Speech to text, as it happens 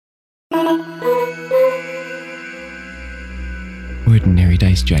Ordinary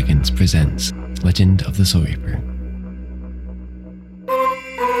Dice Dragons presents Legend of the Soul Reaper.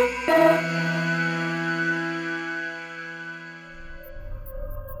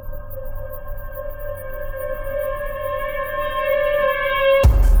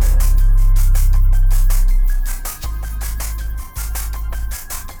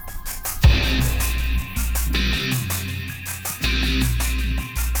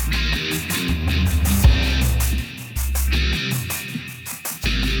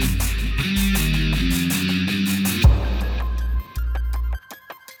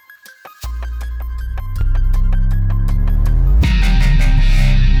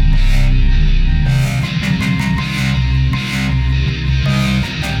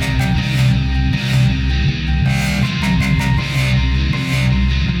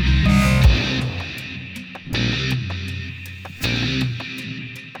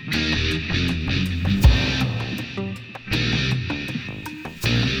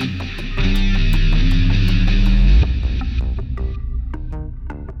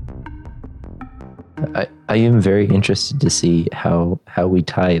 I am very interested to see how we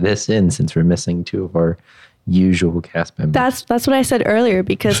tie this in, since we're missing two of our usual cast members. That's what I said earlier,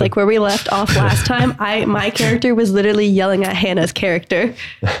 because like where we left off last time, my character was literally yelling at Hannah's character.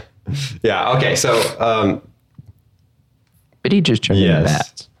 Yeah. Okay. So, but he just turned into a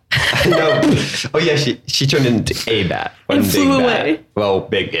bat. No. Oh yeah. She turned into a bat. And flew away. Bat. Well,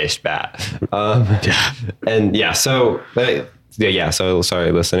 big-ish bat. And yeah. So. Yeah, so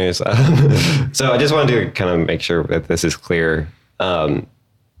sorry, listeners. So I just wanted to kind of make sure that this is clear.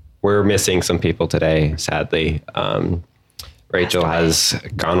 We're missing some people today, sadly. Rachel has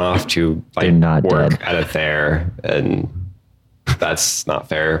gone off to work at a fair, and that's not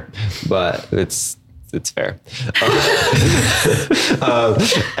fair, but it's fair.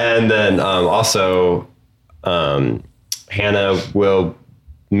 And then also Hannah will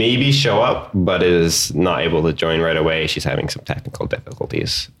maybe show up, but is not able to join right away. She's having some technical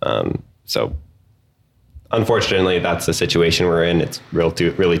difficulties. So unfortunately, that's the situation we're in. It's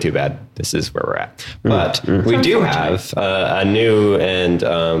really too bad. This is where we're at. But we do have a new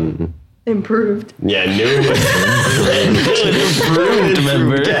and... improved. Yeah, new improved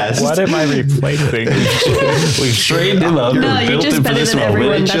member. Guest. What am I replacing? We've trained him up. No, you're just better than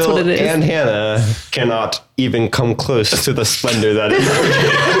everyone. That's what it is. And Hannah cannot even come close to the splendor that is.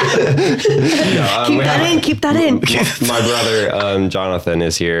 Keep that in. My brother, Jonathan,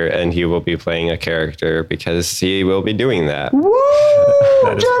 is here, and he will be playing a character because he will be doing that. Woo!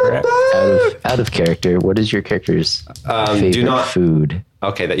 That is correct. Out of character, what is your character's favorite food?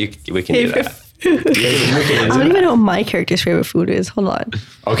 Okay, we can do that. I don't even know what my character's favorite food is. Hold on.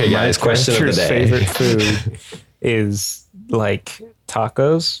 Okay, guys, question of the day. Favorite food is like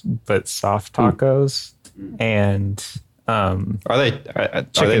tacos, but soft tacos, and are they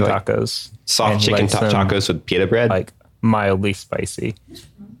chicken like tacos? Soft chicken tacos with pita bread, like mildly spicy.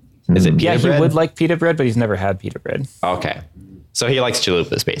 Is it pita bread? Yeah, he would like pita bread, but he's never had pita bread. Okay, so he likes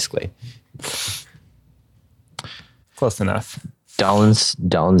chalupas, basically. Close enough. Dolan's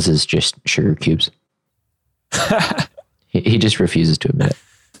is just sugar cubes. he just refuses to admit it.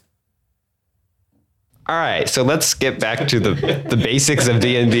 All right, so let's get back to the basics of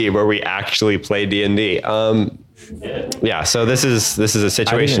D&D, where we actually play D&D. Yeah, so this is a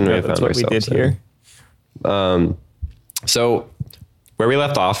situation we found ourselves in. So where we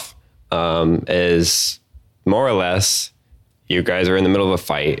left off is more or less you guys are in the middle of a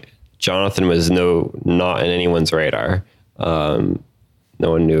fight. Jonathan was not in anyone's radar. No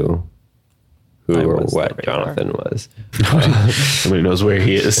one knew who or what Jonathan was. Nobody knows where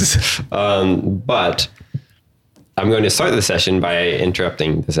he is. But I'm going to start the session by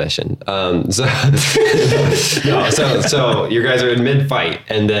interrupting the session. So you guys are in mid-fight,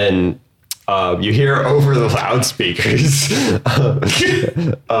 and then you hear over the loudspeakers.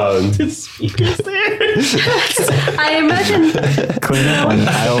 Speakers there. I imagine. Clean up on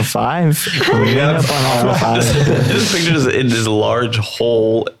aisle 5. Clean up on aisle 5. This picture is in this large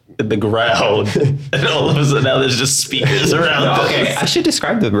hole in the ground, and all of a sudden now there's just speakers around. Okay, I should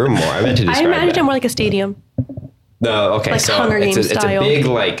describe the room more. I meant to describe. I imagine it more like a stadium. No, okay, like so Hunger Games it's a style. big,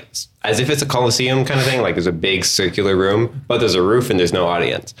 like, as if it's a Coliseum kind of thing. Like there's a big circular room, but there's a roof and there's no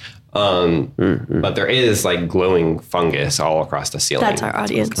audience. But there is like glowing fungus all across the ceiling. That's our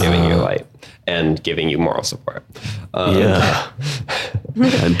audience. Giving you light and giving you moral support. Yeah.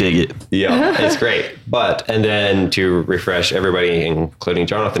 I dig it. Yeah, it's great. And then to refresh everybody, including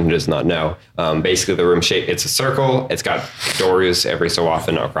Jonathan, who does not know, basically the room shape, it's a circle. It's got doors every so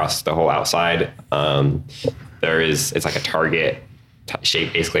often across the whole outside. It's like a target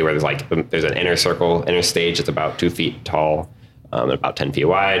shape basically where there's an inner stage that's about 2 feet tall, and about 10 feet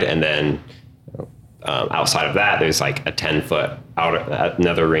wide, and then outside of that, there's like a 10-foot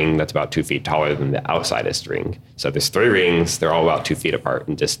another ring that's about 2 feet taller than the outsidest ring. So there's 3 rings. They're all about 2 feet apart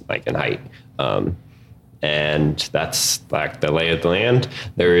and just like in height. And that's like the lay of the land.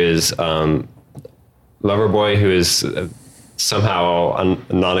 There is Loverboy, who is somehow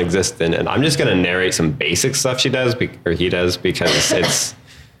non-existent, and I'm just going to narrate some basic stuff he does because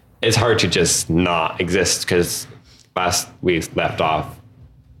it's hard to just not exist, because last we left off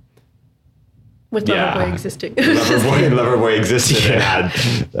with Loverboy existing. Loverboy existed and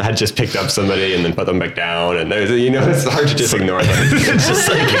had just picked up somebody and then put them back down, and it's hard to just ignore them. It's just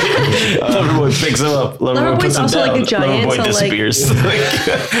like Loverboy picks him up. Loverboy puts him also down. like a giant. Loverboy disappears.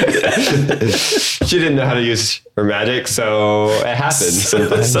 She didn't know how to use her magic, so it happens.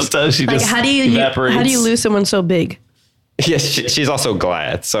 Sometimes she just evaporates. How do you lose someone so big? Yes, she's also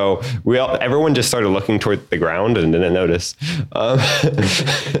Goliath. So everyone just started looking toward the ground and didn't notice.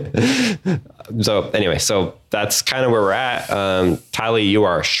 So anyway, so that's kind of where we're at. Tylee, you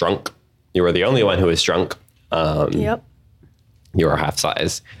are shrunk. You are the only one who is shrunk. Yep. You are half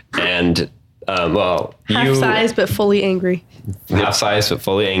size, and half size but fully angry. Half size but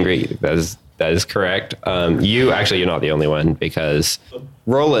fully angry. That is correct. You're not the only one, because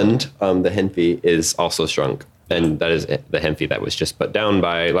Roland, the Henfie, is also shrunk. And that is the Henfie that was just put down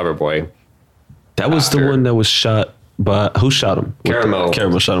by Loverboy. That was the one that was shot by... Who shot him? Caramel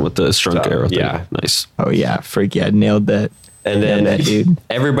shot him with the shrunk arrow thing. Yeah. Nice. Oh yeah, freak yeah, nailed that. And then that dude.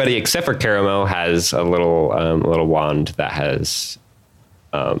 Everybody except for Caramel has a little wand that has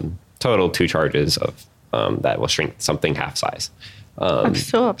total 2 charges of that will shrink something half size. I'm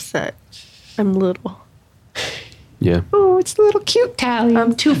so upset. I'm little. Yeah. Oh, it's a little cute Tylee.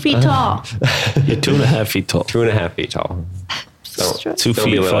 I'm 2 feet tall. You're 2.5 feet tall. 2.5 feet tall. So 2 don't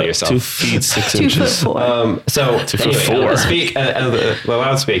feet belittle yourself. 2 feet 6 2 inches. foot 4. So 2 foot anyway, 4. The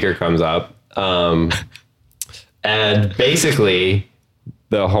loudspeaker comes up, and basically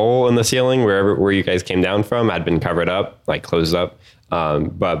the hole in the ceiling where you guys came down from had been covered up, like closed up.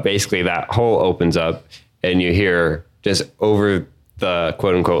 But basically that hole opens up, and you hear just over the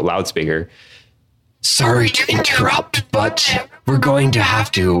quote unquote loudspeaker, "Sorry to interrupt, but we're going to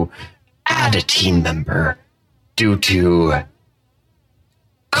have to add a team member due to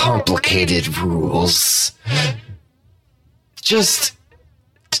complicated rules. Just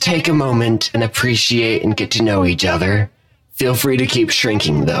take a moment and appreciate and get to know each other. Feel free to keep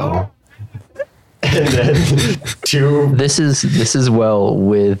shrinking, though." and then This is well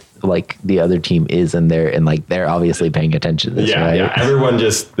with like the other team is in there, and like they're obviously paying attention to this, right? Yeah. Everyone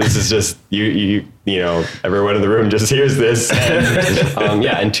this is just you know, everyone in the room just hears this, and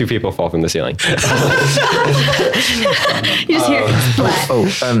and 2 people fall from the ceiling. You just hear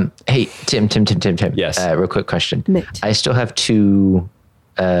splat. Hey, Tim. Yes. Real quick question. Mitt. I still have two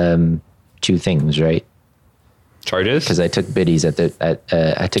things, right? Charges? Because I took biddies I took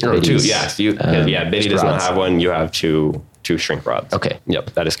biddies. 2. Yes. Biddy does not rods. have one. You have two shrink rods. Okay.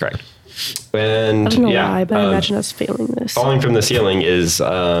 Yep, that is correct. And I don't know why, but I imagine us failing this. falling from the ceiling is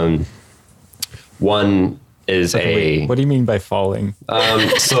one is Wait, what do you mean by falling?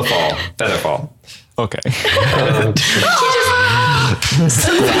 slow fall, feather fall. Okay.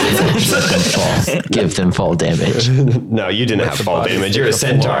 Give them fall damage. No, you didn't have fall damage. You're a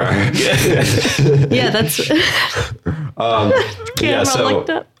centaur. Yeah, that's Yeah, so looked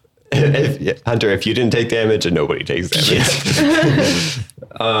up. Hunter, if you didn't take damage, and nobody takes damage.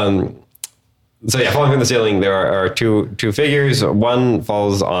 So yeah, falling from the ceiling, there are two figures. One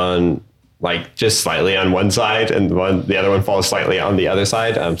falls on like just slightly on one side, and the other one falls slightly on the other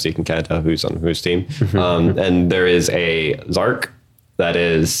side. So you can kind of tell who's on whose team. And there is a Zark that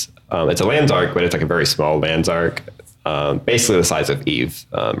is it's a land Zark, but it's like a very small land Zark. Basically the size of Eve,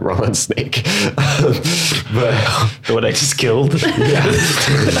 Roland's snake. But What I just killed. but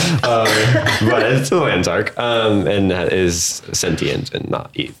it's a land Zark, and that is sentient and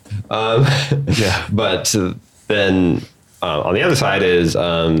not Eve. But then on the other side is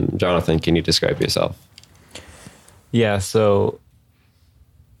Jonathan. Can you describe yourself? Yeah, so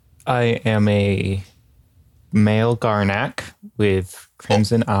I am a male Garnak with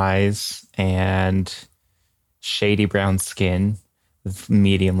crimson eyes and shady brown skin with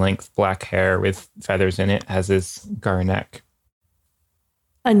medium length black hair with feathers in it, as is Garnak.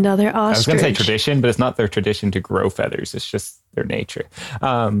 Another ostrich. I was going to say tradition, but it's not their tradition to grow feathers. It's just their nature.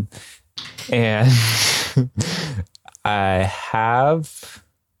 And I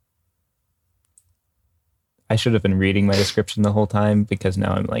should have been reading my description the whole time, because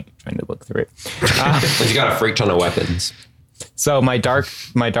now I'm like trying to look through it. He's got a freak ton of weapons. So my dark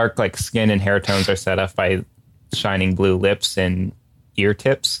like skin and hair tones are set off by shining blue lips and ear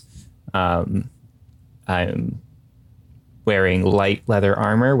tips. I'm wearing light leather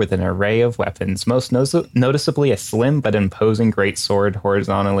armor with an array of weapons, most noticeably a slim but imposing great sword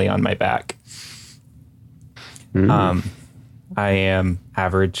horizontally on my back. I am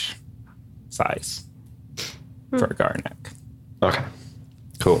average size for a Garnak. Okay.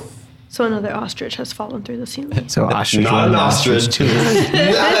 Cool. So another ostrich has fallen through the ceiling. So ostrich. Not an ostrich. Not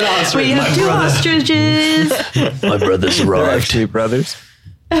an ostrich. We have two ostriches. My brothers They're arrived. actually brothers.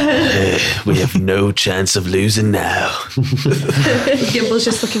 We have no chance of losing now. Gimble's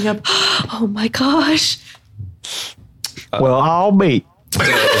just looking up. Oh my gosh. Well, I'll be. So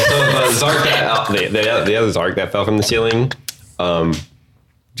the Zark the other Zark that fell from the ceiling,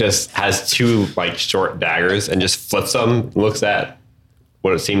 just has two like short daggers and just flips them, looks at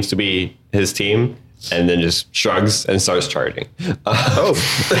what it seems to be his team, and then just shrugs and starts charging. Oh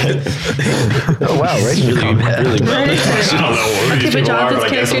wow, right? Really well. I don't know who Okay, these but people are, but Jonathan's I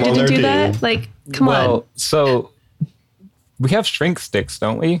guess character I'm on didn't their do team. that. Like, come on. Well, so we have shrink sticks,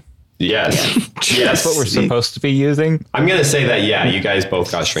 don't we? Yes. That's Yes. what we're supposed to be using. I'm going to say that, yeah, you guys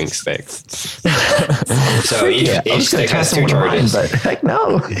both got shrink sticks. So each stick has two charges. But heck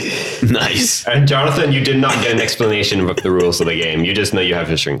no. Nice. And Jonathan, you did not get an explanation of the rules of the game. You just know you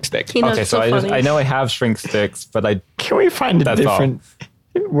have a shrink stick. He knows Okay, it's so so funny. I know I have shrink sticks, but I Can we find a That's all. different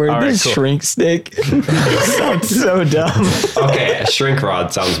word? All right, This cool. shrink stick sounds so dumb. Okay, a shrink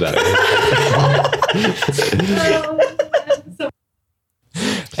rod sounds better.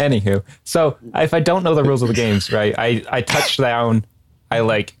 Anywho, so if I don't know the rules of the games, right, I touch down, I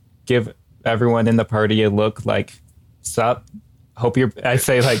like give everyone in the party a look like, sup, hope you're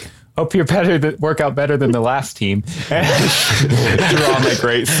better, work out better than the last team, and draw my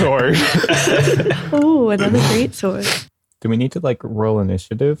great sword. Oh, another great sword. Do we need to like roll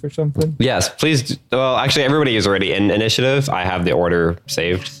initiative or something? Yes, please. Well, actually, everybody is already in initiative. I have the order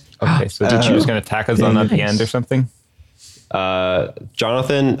saved. Okay, so did you just gonna attack us on at the end or something?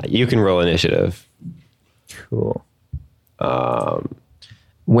 Jonathan, you can roll initiative. Cool.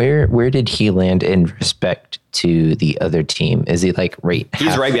 Where did he land in respect to the other team? Is he like right?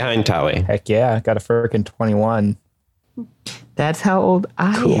 He's right behind Tally. Heck yeah, got a frickin' 21. That's how old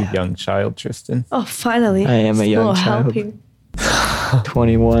I am. Young child, Tristan. Oh, finally. I am a young little help child. here.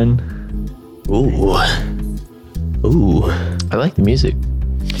 21. Ooh. Ooh. I like the music.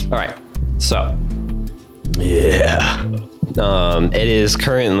 All right. So, Yeah. it is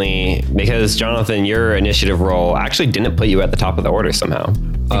currently, because Jonathan, your initiative roll actually didn't put you at the top of the order somehow.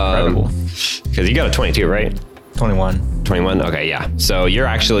 Incredible. Because you got a 22, right? 21. 21? Okay, yeah. So you're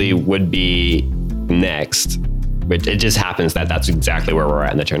actually would be next. But it just happens that that's exactly where we're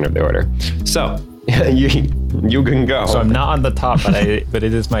at in the turn of the order. So you can go. So I'm not on the top, but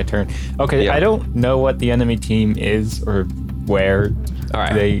it is my turn. Okay, Yeah. I don't know what the enemy team is or where All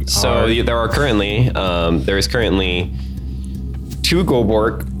right. they So are. there are currently there is currently two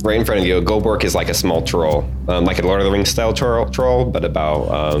Golbork right in front of you. A Golbork is like a small troll, like a Lord of the Rings style troll, but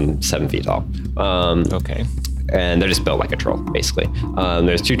about 7 feet tall. Okay. And they're just built like a troll, basically.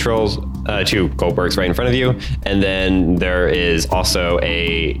 There's two Goldbergs right in front of you, and then there is also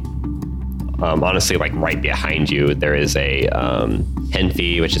a, honestly, like right behind you, there is a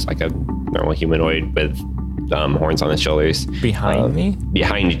Henfi, which is like a normal humanoid with horns on his shoulders. Behind me?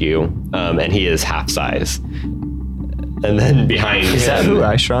 Behind you, and he is half size. And then behind Is that him who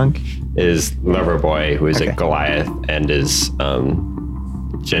I shrunk? is Loverboy, who is a Okay. Goliath and is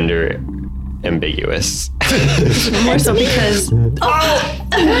gender ambiguous. More so because.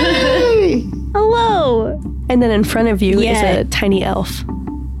 Hello! And then in front of you is a tiny elf.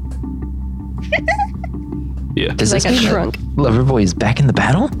 Yeah. Does Like this a mean shrunk. Loverboy is back in the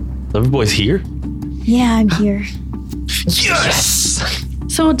battle? Loverboy's here? Yeah, I'm here. Yes!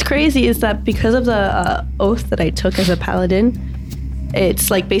 So what's crazy is that because of the oath that I took as a paladin, it's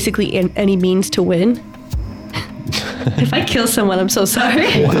like basically any means to win. If I kill someone, I'm so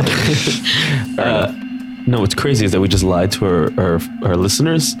sorry. No, what's crazy is that we just lied to our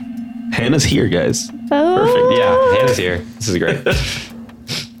listeners. Hannah's here, guys. Perfect. Yeah, Hannah's here. This is great.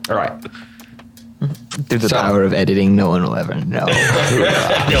 All right. Through the power of editing, no one will ever know.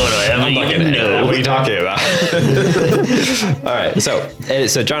 I'm not gonna know. What are you talking about? All right.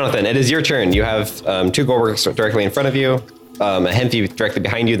 So Jonathan, it is your turn. You have two Goldbergs directly in front of you. A Henfi directly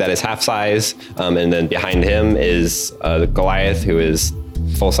behind you that is half size, and then behind him is the Goliath, who is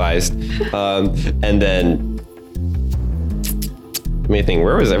full sized, and then let me think.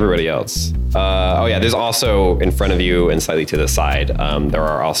 Where was everybody else? Oh yeah, there's also in front of you and slightly to the side. There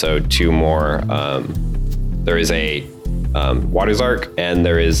are also two more. There is a Water Zark, and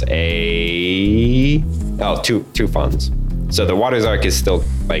there is two fawns. So the Water Zark is still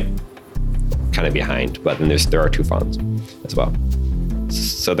like kind of behind, but then there are 2 fawns as well.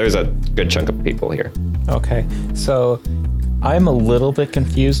 So there's a good chunk of people here. Okay, so I'm a little bit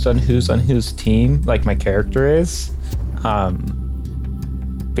confused on whose team, like my character is,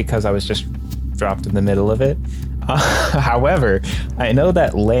 because I was just dropped in the middle of it. However, I know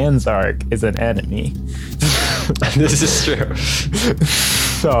that Lanzark is an enemy. This is true.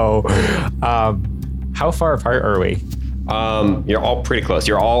 So, how far apart are we? You're all pretty close.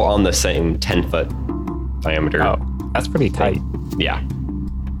 You're all on the same 10-foot diameter. Oh, that's pretty tight. Yeah.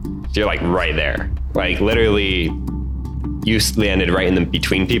 You're like right there. Like literally, you landed right in the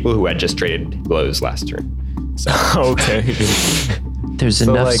between people who had just traded blows last turn. So. Okay. There's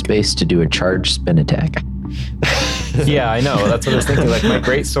So, enough like- space to do a charge spin attack. Yeah, I know. That's what I was thinking. Like my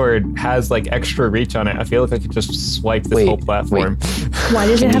greatsword has like extra reach on it. I feel like I could just swipe this Wait, whole platform. Why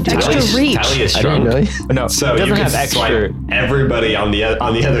does it have extra reach? Tally is I didn't strong. know. No, So it you doesn't can have extra. swipe everybody on the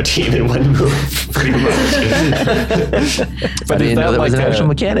other team in one move, pretty much. But I didn't know that was an actual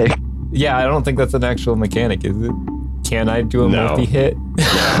mechanic. Yeah, I don't think that's an actual mechanic, is it? Can I do a No. multi-hit?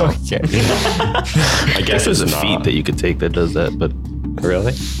 Okay. I guess There's a it's feat not. that you could take that does that, but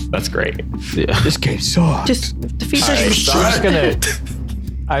Really? That's great. yeah. This game sucks. Just the features. Alright, so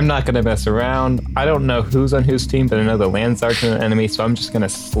I'm not gonna mess around. I don't know who's on whose team, but I know the Lanzark's an enemy, so I'm just gonna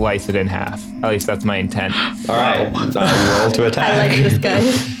slice it in half. At least that's my intent. All right. Roll to attack. I like this guy.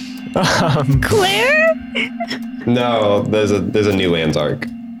 Claire? No, there's a new Lanzark.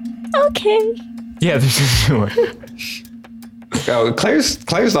 Okay. Yeah, this is new one. Oh, Claire's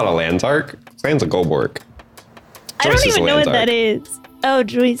not a Lanzark. Claire's a Goldborg. I don't Joyce is even a know what Lanzark. that is. Oh,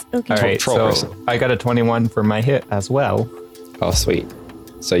 Joyce. Okay. All right, troll so person. I got a 21 for my hit as well. Oh, sweet.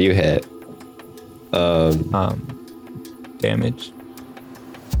 So you hit. Damage.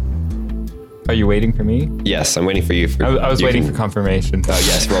 Are you waiting for me? Yes, I'm waiting for you. I was you waiting can- for confirmation. Oh,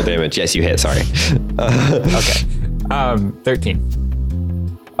 yes, roll damage. Yes, you hit. Sorry. Okay.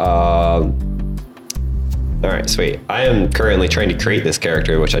 13. All right, sweet. I am currently trying to create this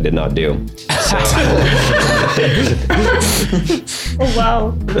character, which I did not do. So, Oh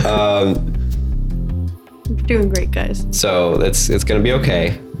wow. Doing great, guys. so it's gonna be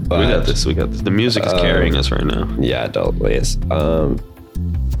okay. But We got this. We got this. The music is carrying us right now. Yeah, it totally is.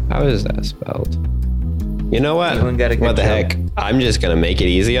 How is that spelled? You know what? Anyone got a good What the joke? heck? I'm just gonna make it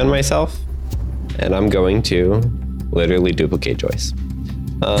easy on myself, and I'm going to literally duplicate Joyce.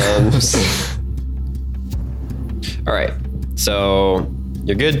 All right, so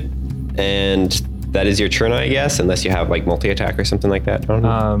you're good, and that is your turn, I guess, unless you have like multi-attack or something like that.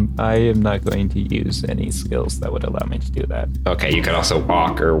 Jonathan? I am not going to use any skills that would allow me to do that. Okay, you could also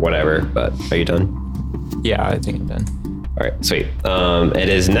walk or whatever, but are you done? Yeah, I think I'm done. All right, sweet. It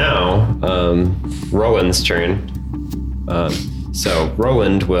is now Roland's turn. So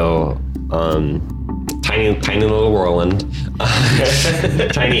Roland will, tiny little Roland,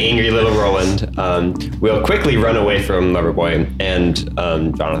 tiny angry little Roland, will quickly run away from Loverboy and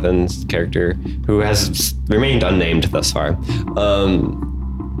Jonathan's character, who has remained unnamed thus far,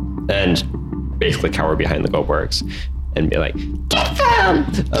 and basically cower behind the Goldbergs and be like, "Get them!"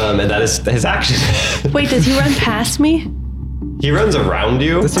 And that is his action. Wait, does he run past me? He runs around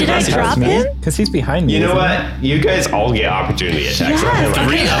you. Did I drop him? Because he's behind me. You know isn't what? You guys all get opportunity attacks. Not him.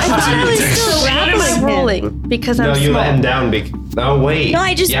 I thought I was still So why am I grabbing him. rolling? Because No, I'm you small. let him down. Oh wait. No,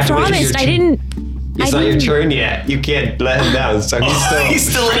 I just You have to wait till promised. your I turn. didn't. It's I not your didn't- turn yet. You can't let him down. So he's still. He's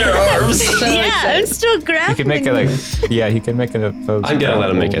still in your arms. Yeah, I'm still He grabbing. can make it like, yeah, he can make it a pose. I'm gonna let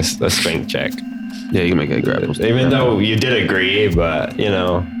him make a strength check, Yeah, you can make a grapple. even though you did agree. But you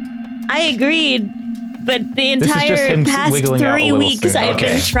know, I agreed, but the This is just entire him past wiggling out a 3 little weeks sooner. I've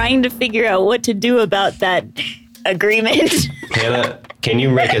Okay. been trying to figure out what to do about that agreement. Hannah, can you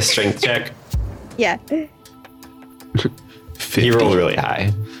make a strength check? Yeah, 50. He rolled really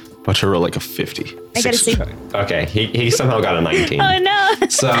high. Watch her roll like a 50. I gotta see. Okay, he somehow got a 19. Oh no!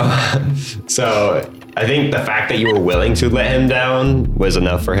 So I think the fact that you were willing to let him down was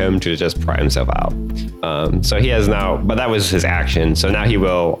enough for him to just pry himself out. So he has now, but that was his action. So now he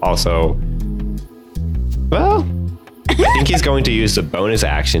will also, well, I think he's going to use the bonus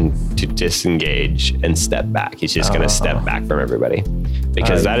action to disengage and step back. He's just going to step back from everybody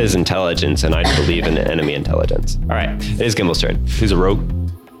because that is intelligence, and I believe in enemy intelligence. All right, it is Gimble's turn. He's a rogue.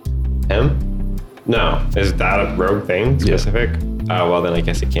 Him? No. Is that a rogue thing specific? Oh, well, then I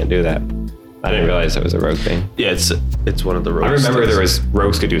guess he can't do that. I didn't realize it was a rogue thing. Yeah, it's one of the rogues. I remember there was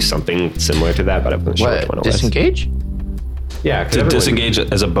rogues could do something similar to that, but I wasn't sure which one What? it was. Disengage? Yeah, To disengage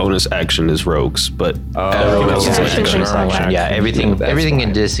as a bonus action is rogues, but everyone else is Action action. is action. Yeah, everything That's everything can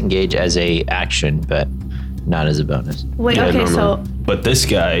fine. disengage as a action, but not as a bonus. Wait, Yeah, okay, no, no. so But this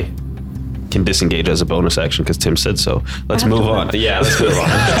guy can disengage as a bonus action because Tim said so. Let's move on. Yeah, let's move on.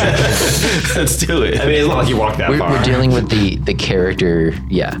 Let's do it. I mean, it's not like you walk that We're, far. we're dealing with the character.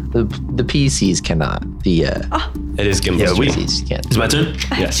 Yeah, the PCs cannot. The It is Gimbal. Yeah, we- PCs can't. It's my turn?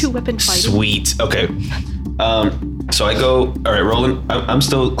 I have 2 weapon fighting. Sweet. Okay. So I go, all right, Roland, I'm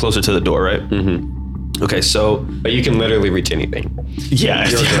still closer to the door, right? Mm-hmm. Okay, so. But you can literally reach anything. Yeah, I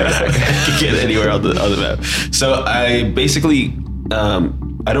can get anywhere on the map. So I basically,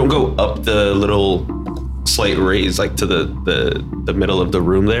 I don't go up the little slight raise like to the middle of the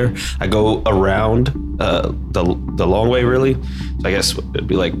room there. I go around the long way really. So I guess it'd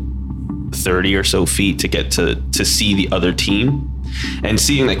be like 30 or so feet to get to see the other team, and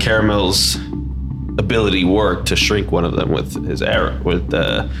seeing that Caramel's ability worked to shrink one of them with his arrow, with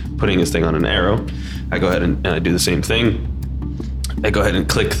putting his thing on an arrow. I go ahead and I do the same thing. I go ahead and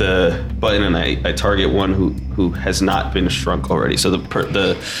click the button and I target one who has not been shrunk already. So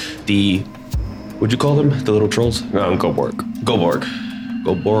the what'd you call them? The little trolls? Golborg. Golborg.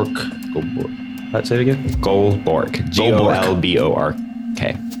 How'd say it again? Golborg. Golbork.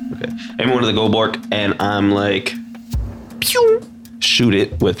 Okay. Aim one of the Golborg and I'm like, pew, shoot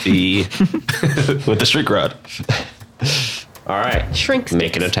it with the with the shrink rod. All right. Shrink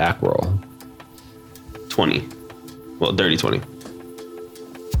Make an attack roll. 20. Well, dirty 20.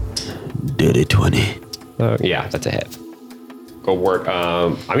 Dirty 20. Yeah, that's a hit. Golborg.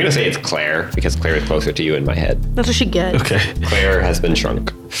 I'm going to say it's Claire because Claire is closer to you in my head. That's what she gets. Okay. Claire has been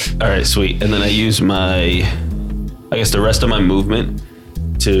shrunk. All right, sweet. And then I use the rest of my movement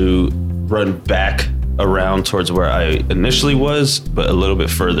to run back around towards where I initially was, but a little bit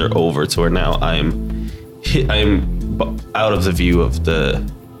further over to where now I'm out of the view of the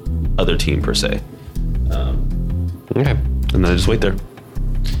other team per se. Okay. And then I just wait there.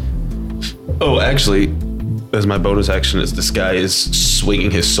 Oh, actually, as my bonus action is this guy is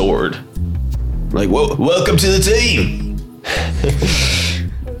swinging his sword. Like, whoa, welcome to the team.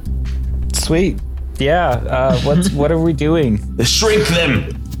 Sweet. Yeah. What are we doing? Shrink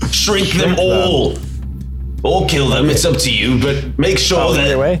them all. Or kill them, it's up to you, but make sure that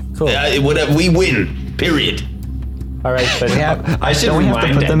either way? Cool. whatever we win, period. All right, but I should Don't we have to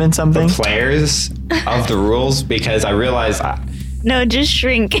remind put them in something? the players of the rules because I realized No, just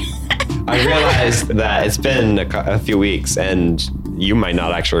shrink. I realized that it's been a few weeks and you might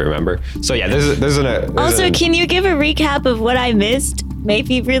not actually remember. So yeah, there's Also, can you give a recap of what I missed?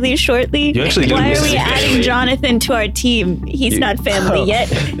 Maybe really shortly. You actually Why did are miss we it. adding Jonathan to our team? He's not family yet.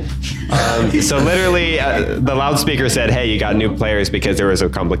 So literally, the loudspeaker said, "Hey, you got new players because there was a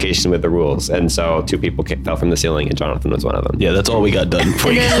complication with the rules," and so 2 people fell from the ceiling, and Jonathan was one of them. Yeah, that's all we got done for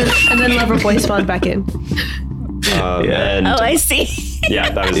And you. then Loverboy spawned back in. And Oh, I see.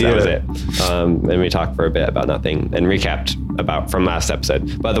 yeah, that was it. And we talked for a bit about nothing and recapped about from last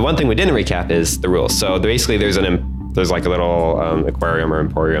episode. But the one thing we didn't recap is the rules. So basically, there's like a little aquarium or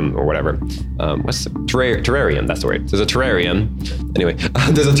emporium or whatever. What's the terrarium? That's the word. There's a terrarium. Anyway,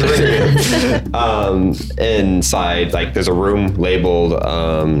 there's a terrarium inside. Like there's a room labeled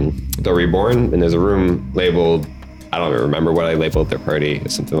the Reborn, and there's a room labeled. I don't even remember what I labeled their party.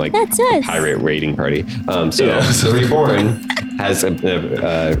 It's something like That's us. pirate raiding party. So the Reborn has a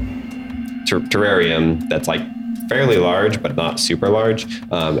terrarium that's like fairly large, but not super large.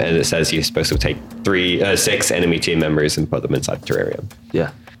 And it says you're supposed to take 6 enemy team members and put them inside the terrarium.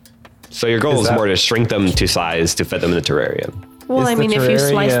 Yeah. So your goal is more to shrink them to size to fit them in the terrarium. Well, Is I the mean, if you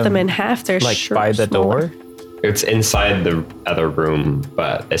slice terrarium, them in half, they're like sure by the smaller. door. It's inside the other room,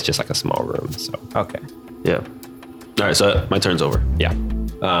 but it's just like a small room. So Okay. Yeah. All right, so my turn's over. yeah.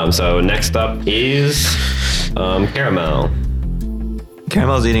 So next up is Caramel.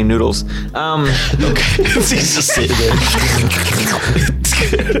 Caramel's eating noodles. Okay. He's just sitting there.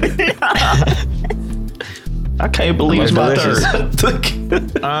 I can't believe it's my turn.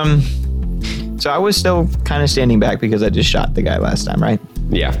 So I was still kind of standing back because I just shot the guy last time, right?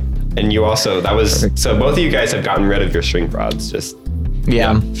 Yeah. And you also, so both of you guys have gotten rid of your shrink rods. Just,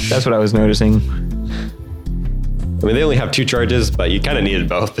 Yeah, that's what I was noticing. I mean, they only have 2 charges, but you kind of needed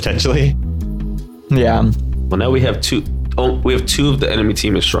both potentially. Yeah, Well, now we have 2. Oh, we have 2 of the enemy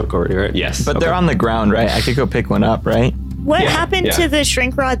team is shrunk already, right? Yes. but they're on the ground, right? I could go pick one up, right? What Yeah, happened yeah. to the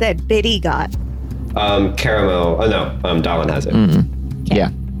shrink rod that Biddy got? Caramel. Oh no, Dallin has it. Yeah.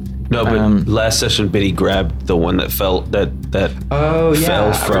 No, but last session, Biddy grabbed the one that fell Oh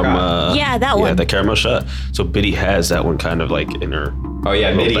fell from Yeah, that yeah, one. the caramel shot. So Biddy has that one kind of like in her Oh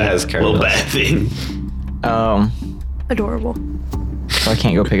yeah, Biddy has little Caramel. bad thing. Adorable. So I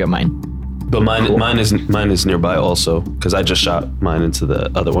can't go pick up mine. But mine is nearby also because I just shot mine into the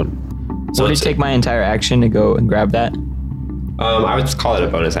other one. So would it take my entire action to go and grab that? I would just call it a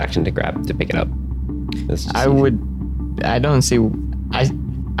bonus action to pick it up. I don't see.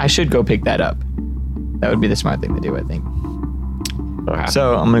 I should go pick that up. That would be the smart thing to do, I think. Okay.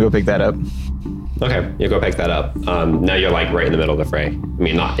 So I'm gonna go pick that up. Okay, you go pick that up. Now you're like right in the middle of the fray. I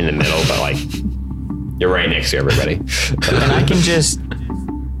mean, not in the middle, but like you're right next to everybody. And I can just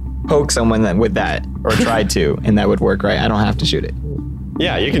poke someone with that, or try to, and that would work, right? I don't have to shoot it.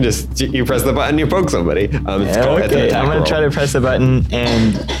 Yeah, you can you press the button, you poke somebody. It's an attack I'm gonna roll. try to press the button,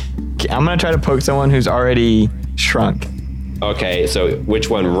 and I'm gonna try to poke someone who's already shrunk. Okay, so which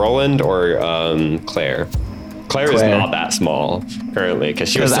one, Roland or Claire? Claire is not that small currently because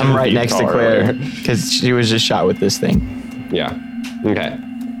she was. I'm right next to Claire because she was just shot with this thing. Yeah. Okay.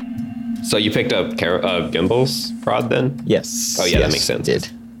 So you picked up Gimbel's prod then? Yes. Oh yeah, that makes sense. Did.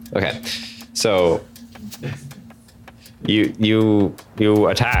 Okay. So you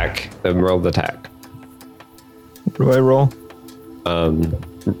attack, then roll the attack. What do I roll?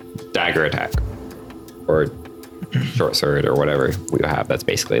 Dagger attack. Or short sword or whatever we have. That's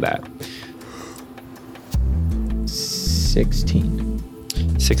basically that.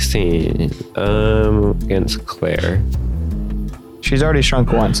 16. 16 against Claire. She's already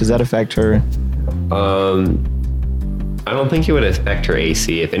shrunk once. Does that affect her? I don't think it would affect her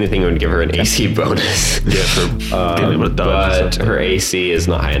AC. If anything, it would give her an AC bonus. Yeah, for being able to dodge or But something. her AC is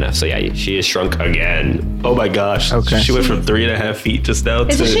not high enough. So yeah, she is shrunk again. Oh my gosh. Okay. She went from 3.5 feet just now to.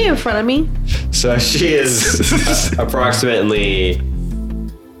 Isn't she in front of me? So she is approximately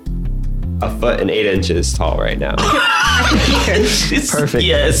 1'8" tall right now. Perfect.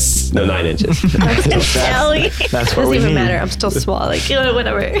 Yes. No, 9 inches. Sally. That's what Doesn't we even need. matter. I'm still small. Like,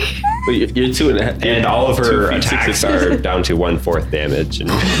 whatever. But you're 2.5. And all of 2 her feet, 6 attacks inches. are down to 1/4 damage.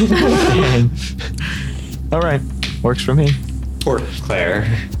 And All right. Works for me. poor Claire.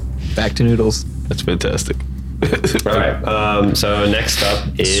 Back to noodles. That's fantastic. All right. So next up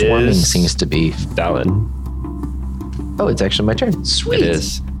is Swarming seems to be. Dallin. Oh, it's actually my turn. Sweet. It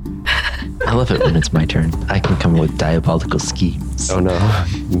is. I love it when it's my turn. I can come with diabolical schemes. Oh no.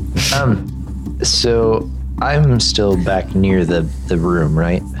 So I'm still back near the room,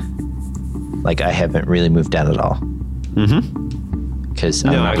 right? Like I haven't really moved down at all. Mm-hmm. Because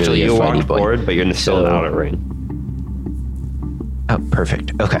I'm No, not actually, really a you fighty walked boy. forward, but you're still So- out of range. Oh,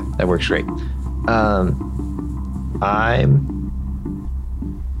 perfect. Okay, that works great. I'm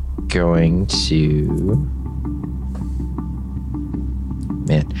going to.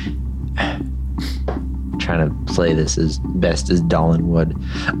 Man, trying to play this as best as Dolan would.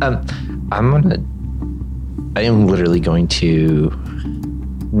 I am literally going to.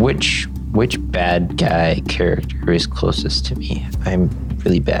 Which bad guy character is closest to me? I'm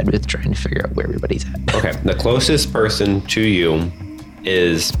really bad with trying to figure out where everybody's at. Okay, the closest person to you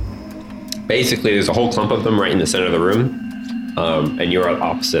is basically there's a whole clump of them right in the center of the room, and you're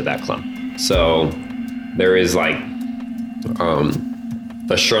opposite that clump. So there is like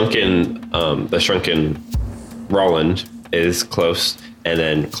the shrunken Roland is close, and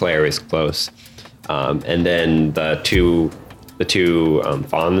then Claire is close, and then the two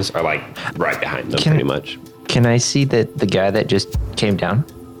fawns are like right behind them, pretty much. Can I see the guy that just came down?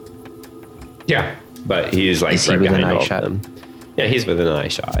 Yeah, but he's like Is he right within behind all eyeshot? of them. Yeah, he's within an eye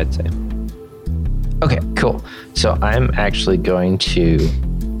shot, I'd say. Okay, cool. So I'm actually going to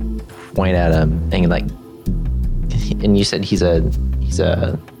point at him and like, and you said he's a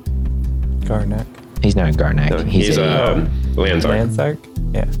Garnack. he's not a Garnack. No, he's a Lanzark. Lanzark?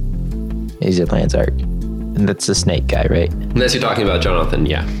 Yeah. He's a Lanzark, and that's the snake guy, right? Unless you're talking about Jonathan,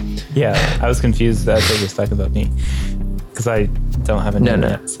 yeah. Yeah, I was confused that they was talking about me. Because I don't have a name No.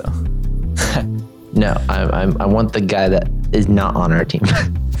 yet, so. No, I want the guy that is not on our team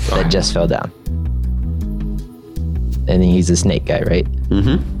that just fell down. And he's a snake guy, right?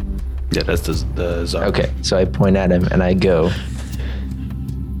 Mm-hmm. Yeah, that's the Zark. Okay, so I point at him and I go,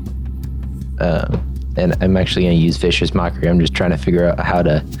 and I'm actually going to use vicious mockery. I'm just trying to figure out how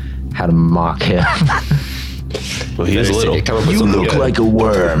to mock him. Well, he is little. Come up with something good. a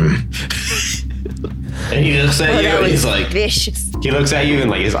worm. And he looks at you and he's like, Vicious. he looks at you and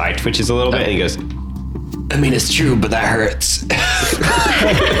like his eye twitches a little bit and he goes, I mean, it's true, but that hurts.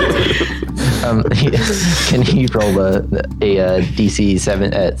 Can he roll a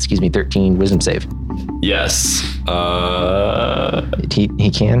DC 13 wisdom save? yes. He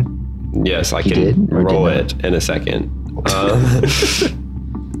can. Yes, I He can did or roll did it in a second.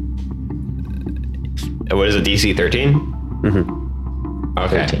 And what is it, DC 13? Mm-hmm.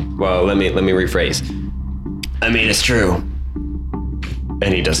 Okay. 13. Well, let me rephrase. I mean, it's true.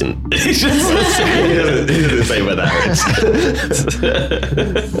 And he doesn't. He doesn't say what that hurts.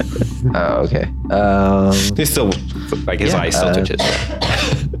 Oh, okay. He's still, like, his eyes still twitches.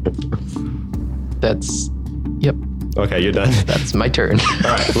 That's. Yep. Okay, you're done. That's my turn.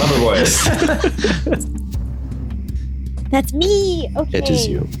 All right, lover boys. That's me. Okay. It is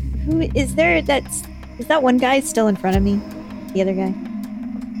you. Who is there? Is that one guy still in front of me? The other guy.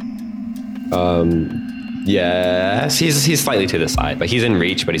 Yes, he's slightly to the side. Like, he's in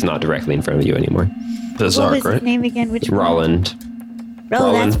reach, but he's not directly in front of you anymore. The What Zark, was right? his name again? Which one? Roland.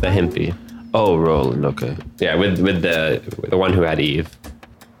 Roland the that's Himpy. Oh, Roland. Okay. Yeah, with the one who had Eve.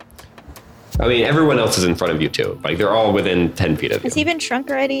 I mean, everyone else is in front of you too. Like, they're all within 10 feet of you. Has he been shrunk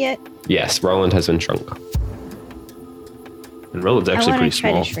already yet? Yes, Roland has been shrunk. And Roland's I actually want pretty to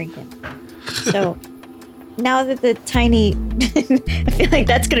try small. to shrink him. So now that the tiny, I feel like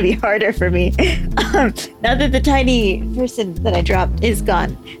that's going to be harder for me. Now that the tiny person that I dropped is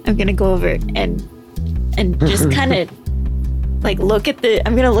gone, I'm going to go over and just kind of like I'm going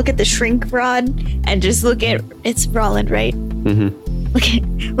to look at the shrink rod and just look at, it's Roland, right? Mm-hmm.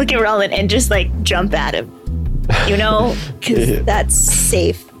 Look at Roland and just like jump at him, you know, because that's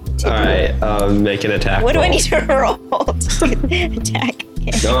safe. To All do. right, make an attack. What do I roll. need to roll to attack?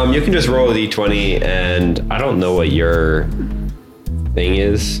 Okay. You can just roll a d20, and I don't know what your thing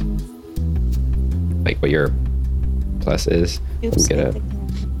is. Like, what your plus is. Oops, I'm I gonna. think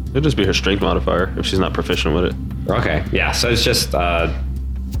It'll just be her strength modifier if she's not proficient with it. Okay, yeah. So it's just +1.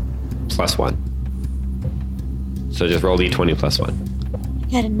 So just roll d20 +1. I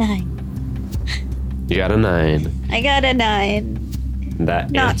got a 9. You got a 9. I got a 9.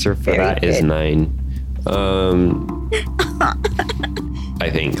 That Not answer for very that is good. 9. I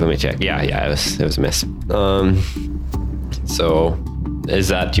think. Let me check. Yeah, it was a miss. So is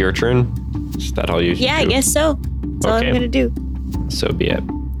that your turn? Is that all you? Yeah, I do? guess so. That's all Okay. I'm gonna do. So be it.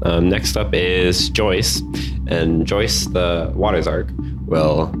 Next up is Joyce, and Joyce, the Water Zark,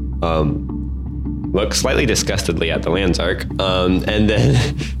 will look slightly disgustedly at the Land Zark, and then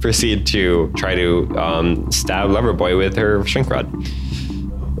proceed to try to stab Loverboy with her shrink rod.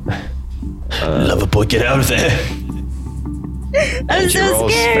 Loverboy, get out of there. I'm She so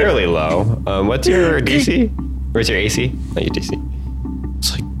rolls scared. fairly low. What's your DC? Where's your AC? Not your DC.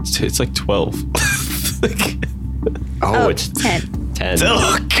 It's like 12. Oh, it's 10. 10.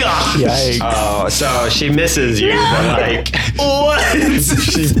 Oh God! Oh, so she misses you, but like what?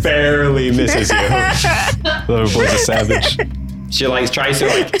 She barely misses you. Loverboy's a savage. She like tries to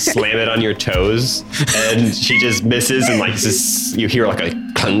like slam it on your toes, and she just misses, and like this, you hear like a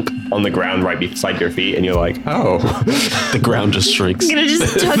clunk on the ground right beside your feet, and you're like, oh. The ground just shrinks. I'm gonna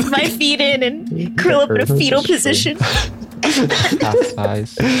just tuck my feet in and curl up in a fetal position. Half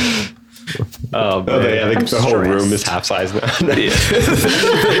size. Oh, yeah, the whole room is half size now. The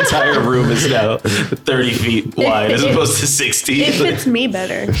entire room is now 30 feet wide as opposed to 60. It fits me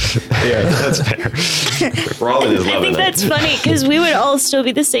better. Yeah, that's fair. Roland is I loving think it. that's funny because we would all still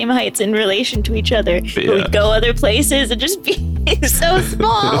be the same heights in relation to each other. But Yeah. we'd go other places and just be so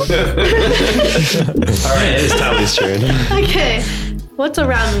small. All right, it's Tally's turn. Okay. What's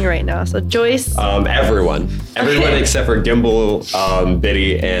around me right now? So Joyce. Everyone Okay. except for Gimbal,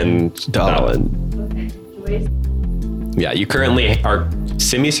 Biddy, and Dallin. Joyce. Yeah, you currently are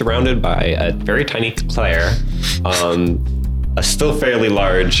semi-surrounded by a very tiny Claire, a still fairly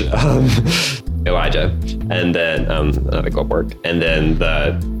large Elijah, and then another Goldberg, and then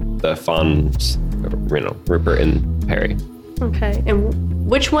the Fawns, Rupert and Perry. Okay. And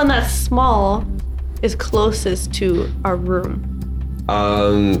which one that's small is closest to our room?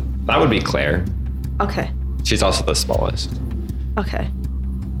 That would be Claire. Okay. She's also the smallest. Okay.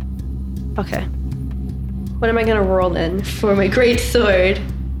 Okay. What am I gonna roll then for my great sword?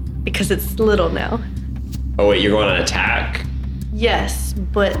 Because it's little now. Oh wait, you're going on attack? Yes,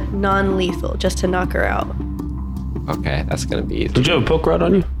 but non-lethal, just to knock her out. Okay, that's gonna be. Did you have a poke rod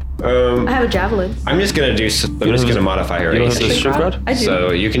on you? I have a javelin. I'm just gonna do. I'm just have gonna modify her You don't have AC. the shrink rod? I do.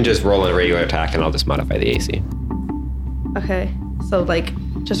 So you can just roll a regular attack, and I'll just modify the AC. Okay. So like,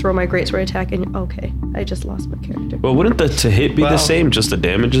 just roll my greatsword attack and okay, I just lost my character. Well, wouldn't the to hit be Well- the same? Just the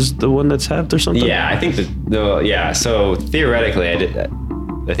damage is the one that's halved or something? Yeah, I think yeah. So theoretically,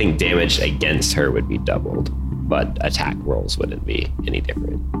 I think damage against her would be doubled, but attack rolls wouldn't be any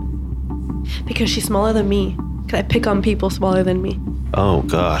different. Because she's smaller than me. Can I pick on people smaller than me? Oh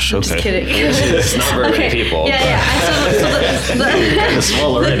gosh. Okay. Just kidding. It's not very many people. Yeah, but- yeah. So the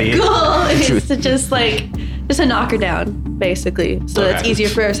Small already. The goal is to just to knock her down, basically. So it's Okay. easier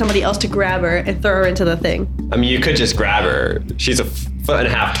for somebody else to grab her and throw her into the thing. I mean, you could just grab her. She's a foot and a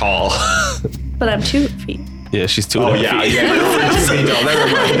half tall. But I'm 2 feet. Yeah, she's 2 Oh and a half yeah, feet. yeah.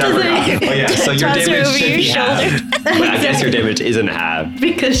 Never mind. Oh yeah. So your Toss her damage over should your be shoulder. half. But I guess your damage isn't half.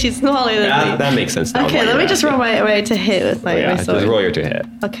 Because she's smaller than me. That makes sense. Now. Okay, Why let me you're just asking. roll my way to hit with my, Yeah, my just sword. roll your to hit.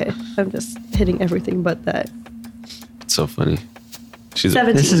 Okay, I'm just hitting everything but that. It's so funny. She's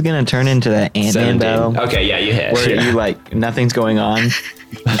 17. This is gonna turn into the Ant-Man 17. battle. Okay, yeah, you hit. Where Yeah. you like nothing's going on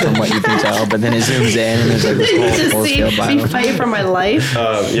from what you can tell, but then it zooms in and there's like this Just whole see scale me battle. fight for my life.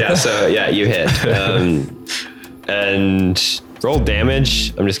 Yeah, so yeah, you hit. And roll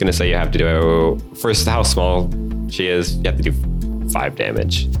damage. I'm just gonna say you have to do first how small she is. You have to do 5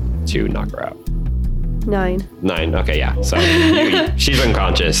 damage to knock her out. 9. 9. Okay, yeah. So she's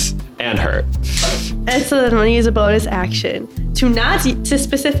unconscious and hurt. And so then I'm gonna use a bonus action to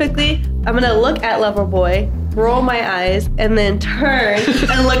specifically. I'm gonna look at Loverboy, roll my eyes, and then turn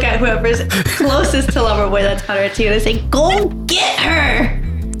and look at whoever's closest to Loverboy that's on our team and say, "Go get her!"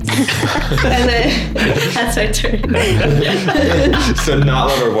 And then that's my turn. So not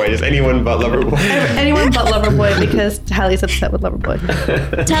Loverboy, just anyone but Loverboy. Anyone but Loverboy because Hallie's upset with Loverboy.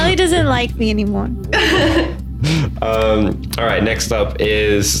 Tally doesn't like me anymore. All right, next up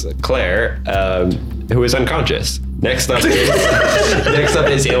is Claire, who is unconscious. Next up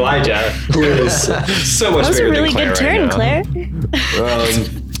is Elijah, who is so much That was a bigger really than Claire good right turn, now. Claire.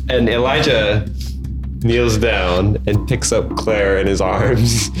 And Elijah kneels down and picks up Claire in his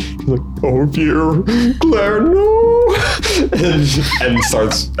arms. He's like, "Oh dear, Claire, no!" and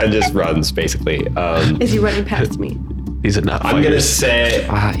just runs basically. Is he running past me? These are not I'm gonna fighters. say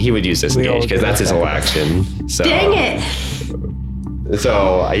he would use disengage because that's his whole action. So, Dang it!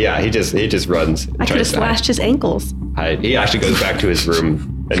 So yeah, he just runs. And I could have tries to hide. slashed his ankles. He actually goes back to his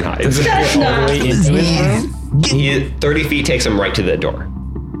room and hides. That's not. He 30 feet takes him right to the door.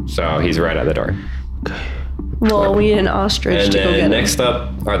 So he's right at the door. Well, we need an ostrich And to go get then him. next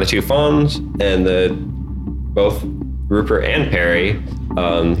up are the 2 fawns and both Rupert and Perry,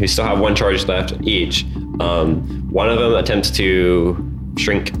 who still have 1 charge left each. One of them attempts to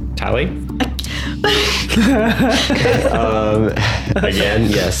shrink Tally. Again,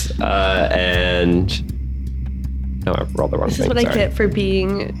 yes. And no, I rolled the wrong This thing. is what I sorry. get for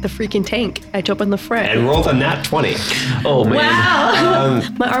being the freaking tank. I jump in the front. And rolled a nat 20. Oh man. Wow!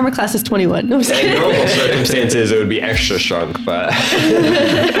 My armor class is 21. No, I'm just In kidding. normal circumstances, it would be extra shrunk, but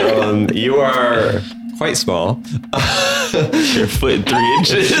you are quite small. Your foot 3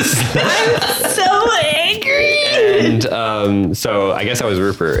 inches. So angry. And so I guess I was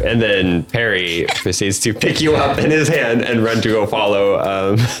Rupert. And then Perry proceeds to pick you up in his hand and run to go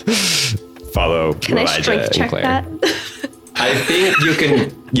follow Can I Elijah strength and check Claire. that? I think you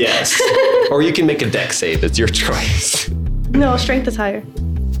can, yes. Or you can make a dex save. It's your choice. No, strength is higher.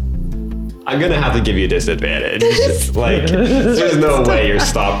 I'm going to have to give you disadvantage. Like, there's no way you're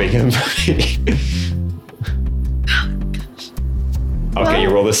stopping him. Okay, you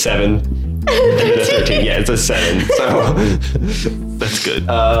rolled a 7. And then a 13. Yeah, it's a 7. So That's good.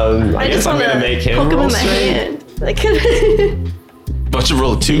 I guess just I'm wanna going to make him poke him roll in the strength. hand. Like, But you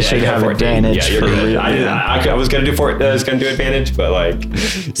roll a 2. should have 14. advantage Yeah, you're for good. real. I was gonna do advantage, but like.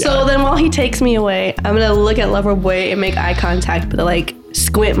 So then while he takes me away, I'm gonna look at Loverboy and make eye contact, but like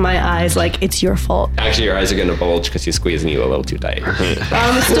squint my eyes like it's your fault. Actually, your eyes are gonna bulge because he's squeezing you a little too tight.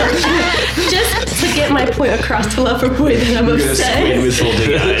 Just to get my point across to Loverboy that I'm You're gonna upset. squint with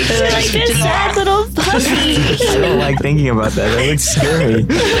bulging eyes. Like this sad little puppy. I don't like thinking about that. That looks scary.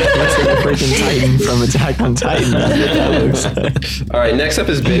 Looks like a freaking Titan from Attack on Titan. That's what that looks like. All right, next up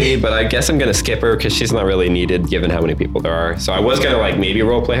is Biddy, but I guess I'm gonna skip her because she's not really needed given how many people there are. So I was gonna like maybe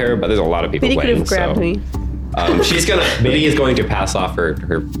roleplay her, but there's a lot of people Biddy could playing. have grabbed so. me. Biddy is going to pass off her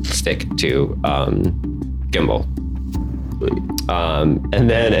stick to Gimbal. And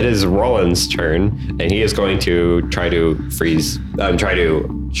then it is Roland's turn, and he is going to try to try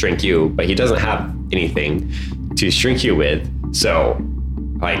to shrink you, but he doesn't have anything to shrink you with. So,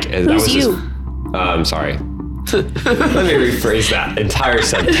 like, that Who's was you? Sorry. Let me rephrase that entire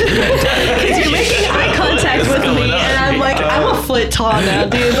sentence. You're making eye contact with me, and I'm like, I'm a foot tall now,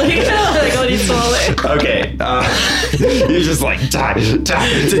 dude. Like, like what are you smaller? Okay, you're just like die.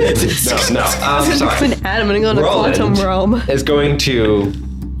 No. Sorry. An atom and go into Roland quantum realm. is going to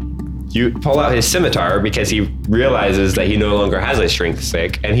pull out his scimitar because he realizes that he no longer has a strength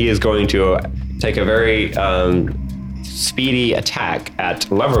stick, and he is going to take a very speedy attack at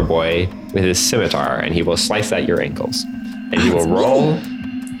Loverboy with his scimitar, and he will slice at your ankles, and he will roll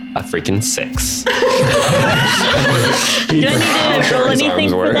a freaking 6. Do I need to roll anything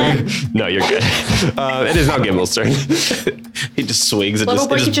for that? No, you're good. It is now Gimbal's turn. He just swings and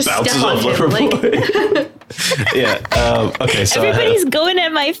Loverboy just, could just bounces step on off him, Loverboy. Yeah. Okay. So Everybody's going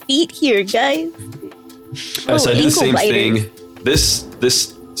at my feet here, guys. So I do the ankle same biters. thing.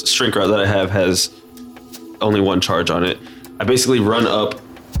 This shrink rod that I have has only one charge on it. I basically run up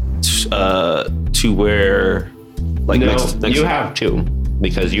to where, like, No, next you have 2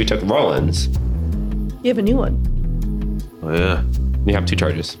 because you took Rollins. You have a new one. Oh yeah. You have 2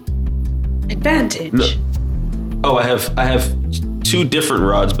 charges. Advantage. No. Oh, I have 2 different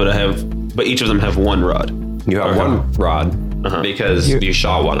rods, but each of them have 1 rod. You have Okay. 1 rod because You- you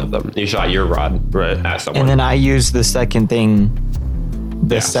shot one of them. You shot your rod Right. at someone. And then I used the second thing.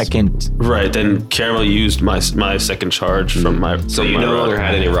 The Yes. second. Right. Then Caramel used my second charge from my. so from you my no rod. longer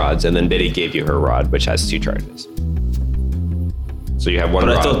had any rods, and then Biddy gave you her rod, which has 2 charges. So you have 1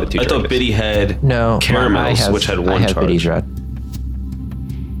 But rod I with 2 thought charges. Biddy had No, Caramels, which had 1 I have charge. Biddy's rod.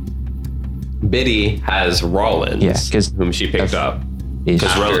 Biddy has Rollins, Yeah, 'cause whom she picked up. Biddy's-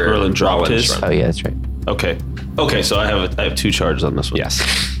 Because after Roland dropped Rollins his. run. Oh yeah, that's right. Okay. So I have 2 charges on this one. Yes.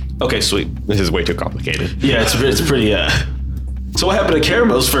 Okay. Sweet. This is way too complicated. Yeah. It's pretty. So what happened to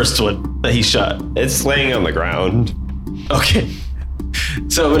Caramel's first one that he shot? It's laying on the ground. Okay.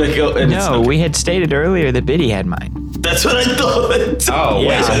 So I'm gonna go. And it's- No, okay. we had stated earlier that Biddy had mine. That's what I thought. Oh, Yeah,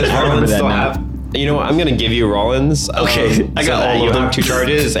 wait, so I does remember Rollins that still now. have... You know what, I'm going to give you Rollins. Okay, I got all you of them. have 2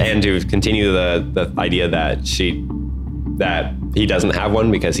 charges, and to continue the idea that he doesn't have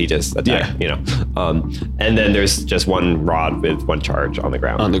one because he just attacked, Yeah. And then there's just 1 rod with 1 charge on the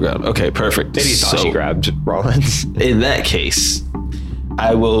ground. On the ground. Okay. Perfect. Biddy thought she grabbed Rollins. In that case,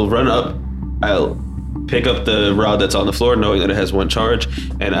 I will run up. I'll pick up the rod that's on the floor, knowing that it has 1 charge,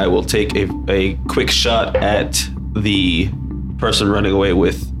 and I will take a quick shot at the person running away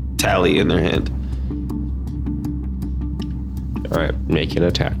with Tally in their hand. All right, make an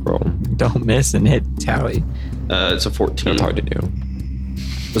attack roll. Don't miss and hit Tally. It's a 14. That's hard to do.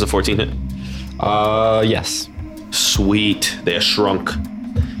 Was a 14 hit? Yes. Sweet. They're shrunk.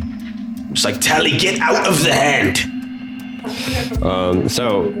 Just like, Tally, get out of the hand.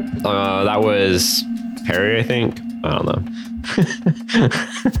 So that was Perry, I think. I don't know.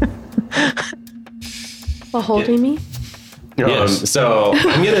 While holding me. Yes. So